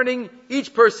every morning.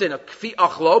 Each person a kfi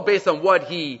achlo based on what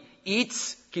he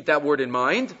eats. Keep that word in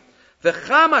mind.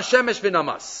 V'cham hashemesh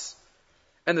v'namas.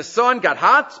 And the sun got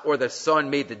hot, or the sun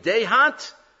made the day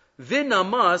hot.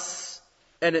 V'namas,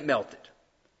 and it melted.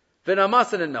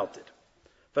 V'namas, and it melted.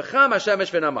 V'cham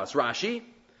hashemesh v'namas. Rashi.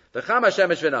 V'cham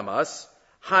hashemesh v'namas.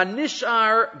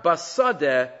 Hanishar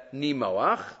basadeh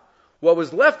nimoach. What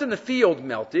was left in the field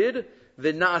melted.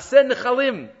 V'naaseh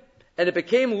nechalim. And it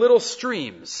became little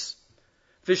streams.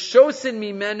 V'shosin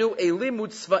mimenu elim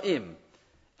u'tzva'im.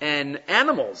 And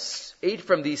animals ate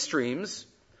from these streams.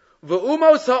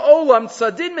 V'umos ha'olam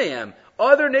tzadin me'em.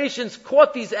 Other nations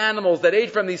caught these animals that ate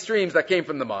from these streams that came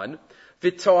from the mun.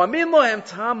 V'to'amin lohem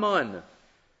taman.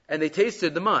 And they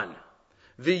tasted the mun.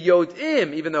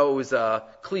 V'yodim, even though it was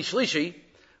kli shlishi,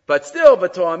 but still,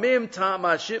 v'to'amim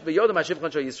ta'mashib, v'yodam hashib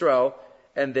chancho Yisrael,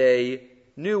 and they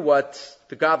knew what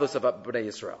the godless of Bnei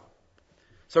Yisrael.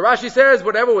 So Rashi says,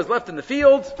 whatever was left in the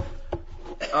field,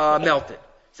 melted.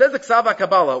 Says the Ksava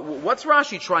Kabbalah, what's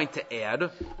Rashi trying to add?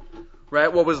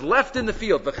 Right, what was left in the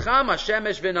field, v'cham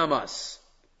hashemesh v'namas.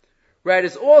 Right,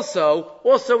 is also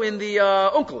in the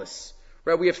Onkelos.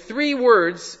 Right, we have 3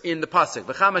 words in the pasuk,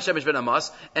 v'cham hashemesh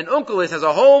v'namas, and Onkelos has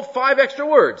a whole 5 extra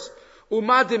words.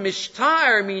 Umad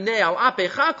mishtar minei al ape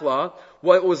chakla,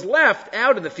 what was left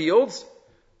out in the fields,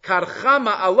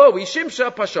 karchama alohi shimsha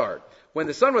pashar. When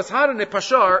the sun was hot in the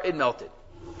pashar, it melted.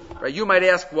 Right, you might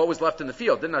ask, what was left in the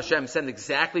field? Didn't Hashem send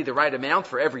exactly the right amount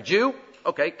for every Jew?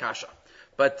 Okay, kasha.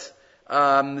 But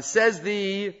says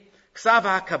the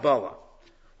Ksava Kabbalah.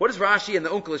 What is Rashi and the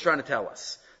Onkelos trying to tell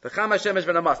us?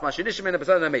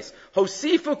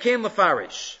 Hosifu came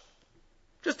lefarish.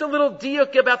 Just a little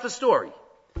diuk about the story.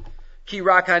 Ki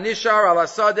rak hanishar ala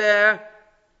sadeh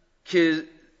ki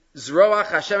zroach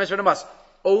hashemesh v'namas.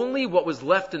 Only what was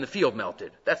left in the field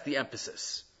melted. That's the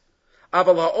emphasis.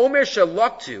 Aval ha'omer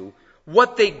shalaktu,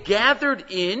 what they gathered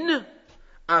in,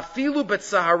 afilu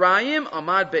betzaharayim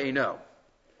amad be'ino.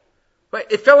 Right,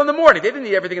 it fell in the morning. They didn't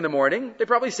eat everything in the morning. They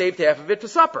probably saved half of it for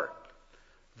supper.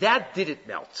 That didn't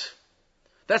melt.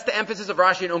 That's the emphasis of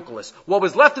Rashi and Onkelos. What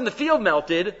was left in the field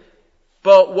melted,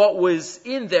 but what was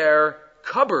in their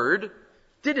cupboard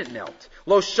didn't melt.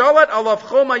 Lo shalat alav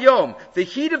chom hayom. The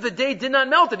heat of the day did not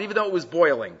melt it, even though it was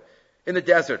boiling in the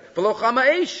desert. V'lo chama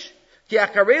eish. Ki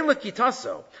akarei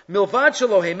lekitaso. Milvad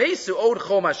shelo hemesu od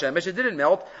chom hashemesh. It didn't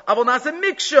melt. Avol nasa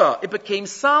miksha. It became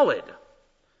solid.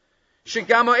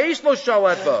 Shegamo eish lo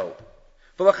shalat bo.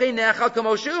 V'lachei neachal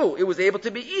kamoshu. It was able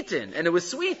to be eaten, and it was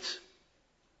sweet.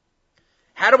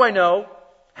 How do I know?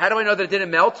 How do I know that it didn't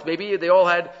melt? Maybe it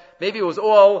was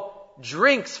all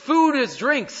drinks. Food is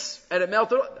drinks, and it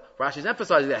melted. Rashi's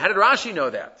emphasizing that. How did Rashi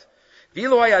know that?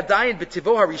 V'lo hayadayin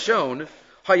b'tivo harishon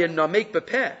hayanamek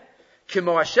bepeh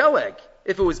kimo hasheleg.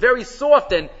 If it was very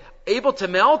soft and able to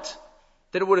melt,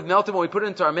 then it would have melted when we put it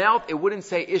into our mouth. It wouldn't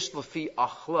say ish lefi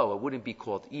achlo. It wouldn't be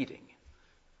called eating.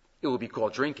 It would be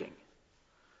called drinking.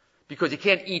 Because you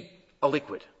can't eat a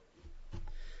liquid.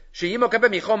 Because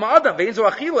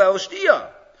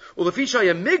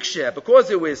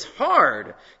it was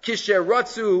hard,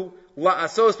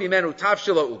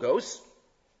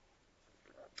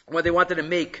 when they wanted to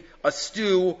make a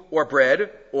stew or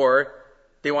bread, or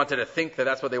they wanted to think that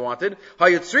that's what they wanted.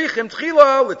 Right,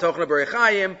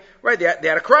 they had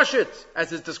to crush it,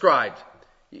 as is described.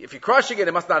 If you're crushing it,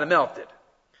 it must not have melted.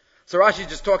 So Rashi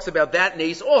just talks about that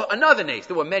nace, or another nace.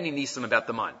 There were many naceim about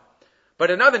the man.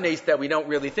 But another nace that we don't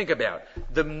really think about.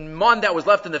 The man that was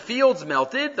left in the fields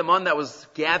melted, the man that was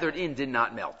gathered in did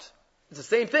not melt. It's the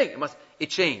same thing. It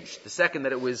changed. The second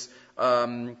that it was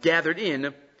gathered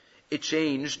in, it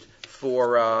changed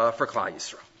for Klal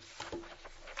Yisrael.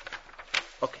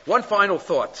 Okay, one final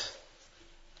thought.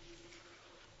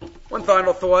 Towards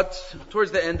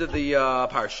the end of the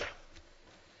parsha.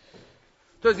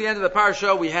 Towards the end of the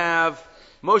parsha, we have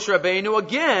Moshe Rabbeinu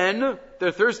again.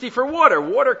 They're thirsty for water.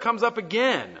 Water comes up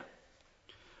again.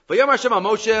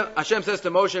 Hashem says to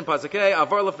Moshe in Pasukei,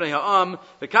 Avar lefnei ha'am,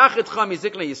 v'kach etcha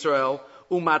miziknei Yisrael,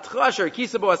 u'matcha asher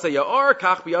kisa bo asa ya'or,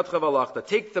 kach biyatcha v'alachta.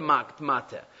 Take the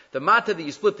mata. The mata that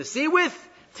you split the sea with,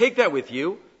 take that with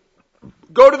you.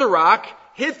 Go to the rock,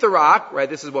 hit the rock, right?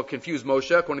 This is what confused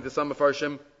Moshe, according to some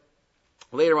Mefarshim,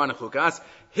 later on in Chukas.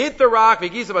 Hit the rock,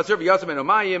 v'kisa b'asur v'yatzim en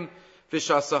omayim,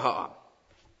 v'shasa ha'am.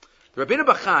 The Rabbeinu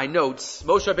Bachai notes,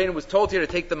 Moshe Rabbeinu was told here to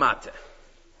take the mata.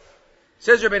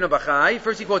 Says Rabbeinu Bachai,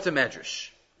 first he quotes a medrash.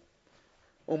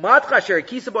 Umatcha asher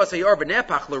kisa bo asayor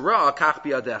v'nepach l'ra kach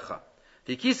biyadecha.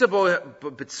 V'kisa bo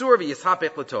b'tzur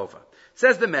v'yishapech l'tova.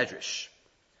 Says the medrash.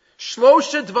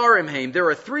 Shlosha dvarim heim. There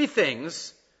are three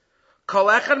things. Kol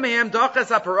echad mehem dachas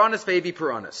ha'paranis ve'evi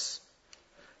paranis.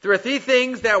 There are three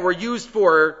things that were used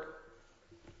for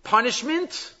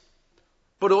punishment,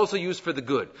 but also used for the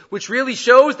good. Which really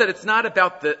shows that it's not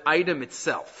about the item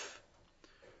itself.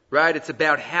 Right? It's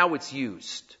about how it's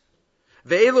used.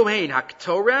 Ve'eluhein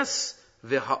ha'ktores,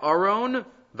 ve'ha'aron,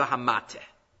 ve'hamate.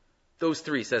 Those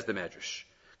three, says the Medrash.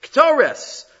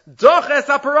 Ktores, doches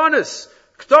ha'paranis.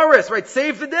 Ktores, right,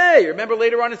 save the day. Remember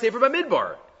later on in Sefer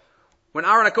Bamidbar. When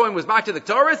Aaron HaKohen was back to the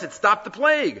Ktores, it stopped the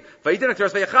plague. Vayitin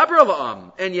ha'ktores ve'yachaber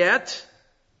la'am. And yet,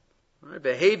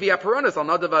 ve'hevi ha'paranis al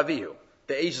nadav avihu.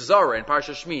 The Eish Zara in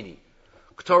Parsha Shmini.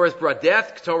 Ktores brought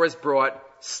death, Ktores brought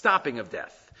stopping of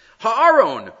death.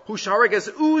 Ha'aron, who sharag as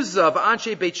Uzzah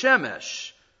v'anshe Beit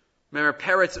Shemesh. Remember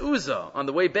Peretz Uzzah, on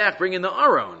the way back, bringing the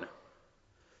Aron.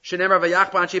 Shenemar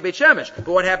v'yach b'anshe Beit Shemesh. But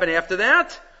what happened after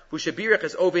that? Who shabirach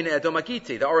as Oved Edom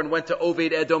Akite. The Aron went to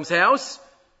Oved Edom's house,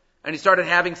 and he started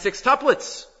having 6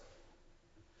 tuplets.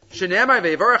 Shenemar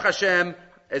v'yivarach Hashem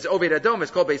as Oved Edom is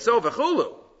called Beiso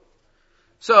v'chulu.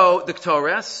 So, the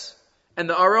Ktores, and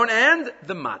the Aron, and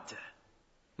the Mate.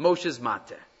 Moshe's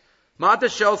Mate. Mata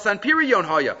shel sanpirion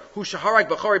haya, hu shaharag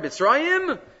b'chari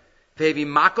b'tzrayim, ve'evi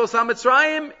makos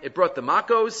ha-mitzrayim, it brought the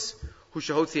makos, hu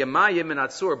shahotzi amayim and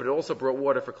atzur, but it also brought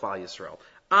water for Klal Yisrael.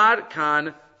 Ad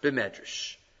kan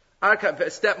b'medrash.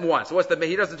 Step 1. So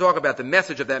he doesn't talk about the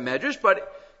message of that medrash, but it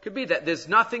could be that there's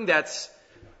nothing that's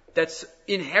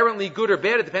inherently good or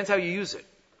bad. It depends how you use it.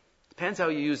 Depends how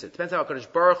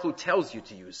HaKadosh Baruch Hu tells you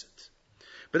to use it.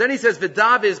 But then he says,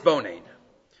 v'dav is bonein.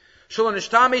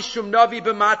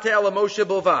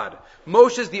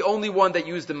 Moshe is the only one that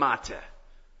used the mate.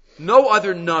 No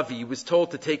other Navi was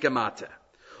told to take a mate.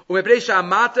 The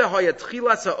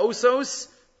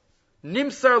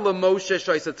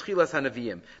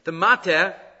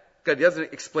mate, God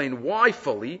doesn't explain why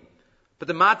fully, but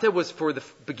the mate was for the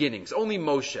beginnings. Only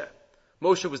Moshe.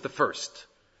 Moshe was the first.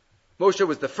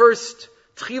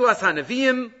 Tchilas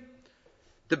hanavim,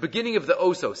 the beginning of the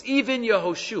osos. Even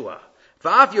Yehoshua.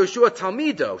 V'af Yoshua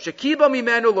Talmido, shekiba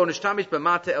mimenu lo nishtamish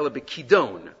b'mate ela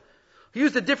b'kidon. He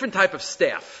used a different type of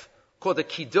staff, called a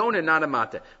kidon and not a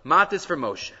mate. Mate is for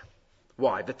Moshe.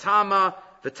 Why? V'tam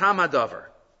hadavar.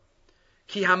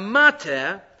 Ki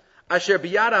hamate asher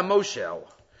biyad ha-moshel,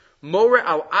 more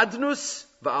al adnus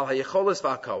v'al hayecholos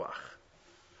v'al-koach.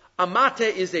 A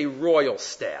mate is a royal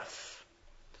staff.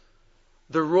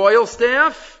 The royal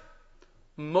staff,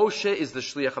 Moshe is the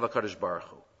shliach of HaKadosh Baruch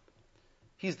Hu.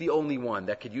 He's the only one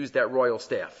that could use that royal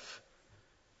staff.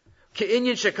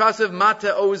 Ke'inyan shekasav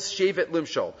mata oz shevet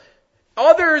limshol.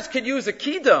 Others could use a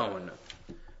kidon.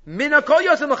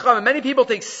 Many people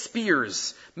take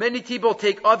spears. Many people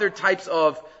take other types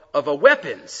of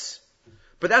weapons.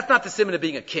 But that's not the simon of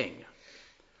being a king.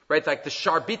 Right? Like the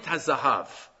sharbit hazahav.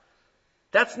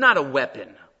 That's not a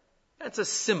weapon. That's a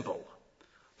symbol.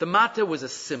 The mata was a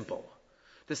symbol.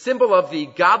 The symbol of the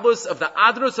godless, of the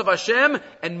adros of Hashem,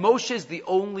 and Moshe is the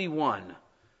only one.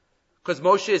 Because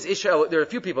Moshe is Isha, there are a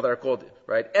few people that are called,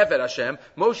 right, Eved Hashem.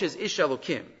 Moshe is Ish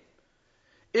Elokim.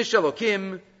 Ish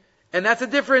Elokim And that's a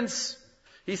difference.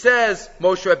 He says,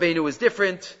 Moshe Rabbeinu is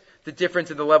different. The difference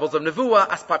in the levels of Nevuah,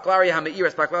 Aspaklaria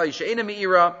HaMe'ira, Aspaklaria She'ena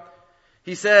Me'ira.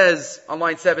 He says, on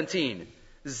line 17, line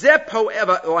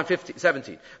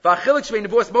 17, V'achilik shmei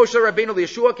Nevuas Moshe Rabbeinu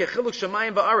Yeshua kechilik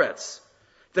Shemayim va'aretz.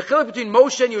 The chilik between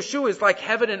Moshe and Yeshua is like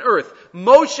heaven and earth.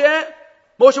 Moshe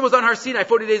was on Har Sinai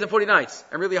 40 days and 40 nights,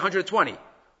 and really 120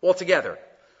 altogether.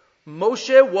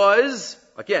 Moshe was,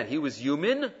 again, he was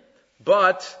human,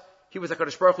 but he was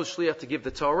HaKadosh Baruch Hu's shliach to give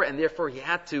the Torah, and therefore he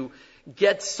had to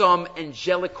get some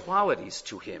angelic qualities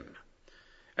to him.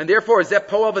 And therefore, Zeh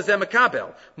Poel v'Zeh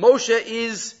Makabel. Moshe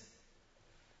is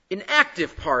an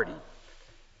active party.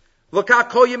 Lokak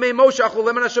kol yemei Moshe achol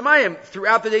leman hashamayim.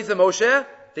 Throughout the days of Moshe,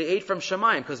 they ate from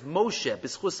Shamayim, because Moshe,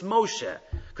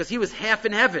 because he was half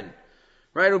in heaven.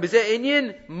 Right? Ubizeh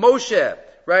Inyan, Moshe.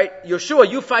 Right? Yeshua,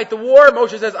 you fight the war.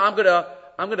 Moshe says, I'm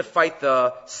gonna fight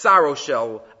the sorrow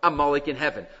shell Amalek in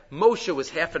heaven. Moshe was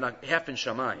half in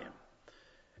Shamayim.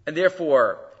 And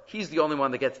therefore, he's the only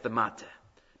one that gets the Mate.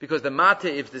 Because the Mate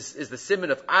is the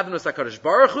simon of Adonus HaKadosh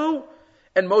Baruch Hu,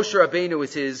 and Moshe Rabbeinu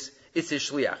is his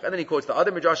shliach. And then he quotes the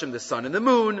other Midrashim, the sun and the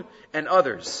moon, and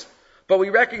others. But we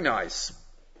recognize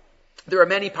there are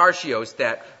many parshios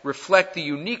that reflect the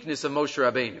uniqueness of Moshe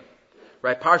Rabbeinu.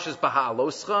 Right? Parshas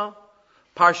Baha'aloscha,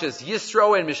 Parshas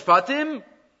Yisro and Mishpatim,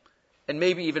 and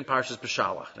maybe even Parshas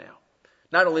Beshalach now.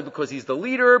 Not only because he's the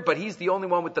leader, but he's the only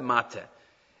one with the Mate.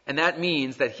 And that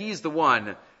means that he's the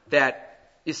one that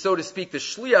is, so to speak, the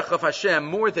shliach of Hashem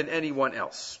more than anyone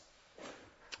else.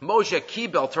 Moshe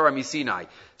Kibel Torah Misinai.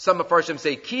 Some of Farshim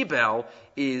say Kibel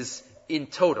is in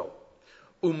total.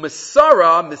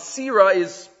 Mesira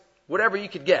is whatever you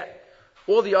could get.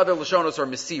 All the other Lashonos are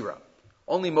Mesira.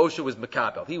 Only Moshe was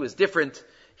Makabel. He was different.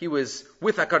 He was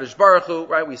with HaKadosh Baruch Hu,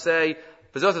 right? We say,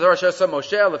 V'zot Torah Hashem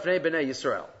Moshe lefnei b'nei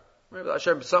Yisrael.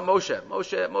 Hashem son Moshe.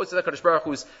 Moshe is HaKadosh Baruch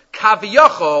Hu's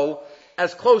kaviyachol,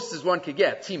 as close as one could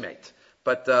get, teammate.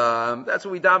 But that's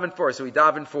what we daven for. So we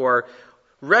daven for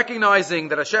recognizing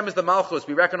that Hashem is the Malchus.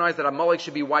 We recognize that Amalek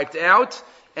should be wiped out,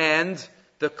 and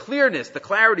the clearness, the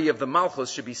clarity of the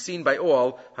Malchus should be seen by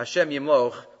all. Hashem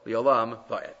Yimloch Li'olam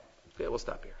Va'ed. Okay, we'll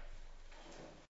stop here.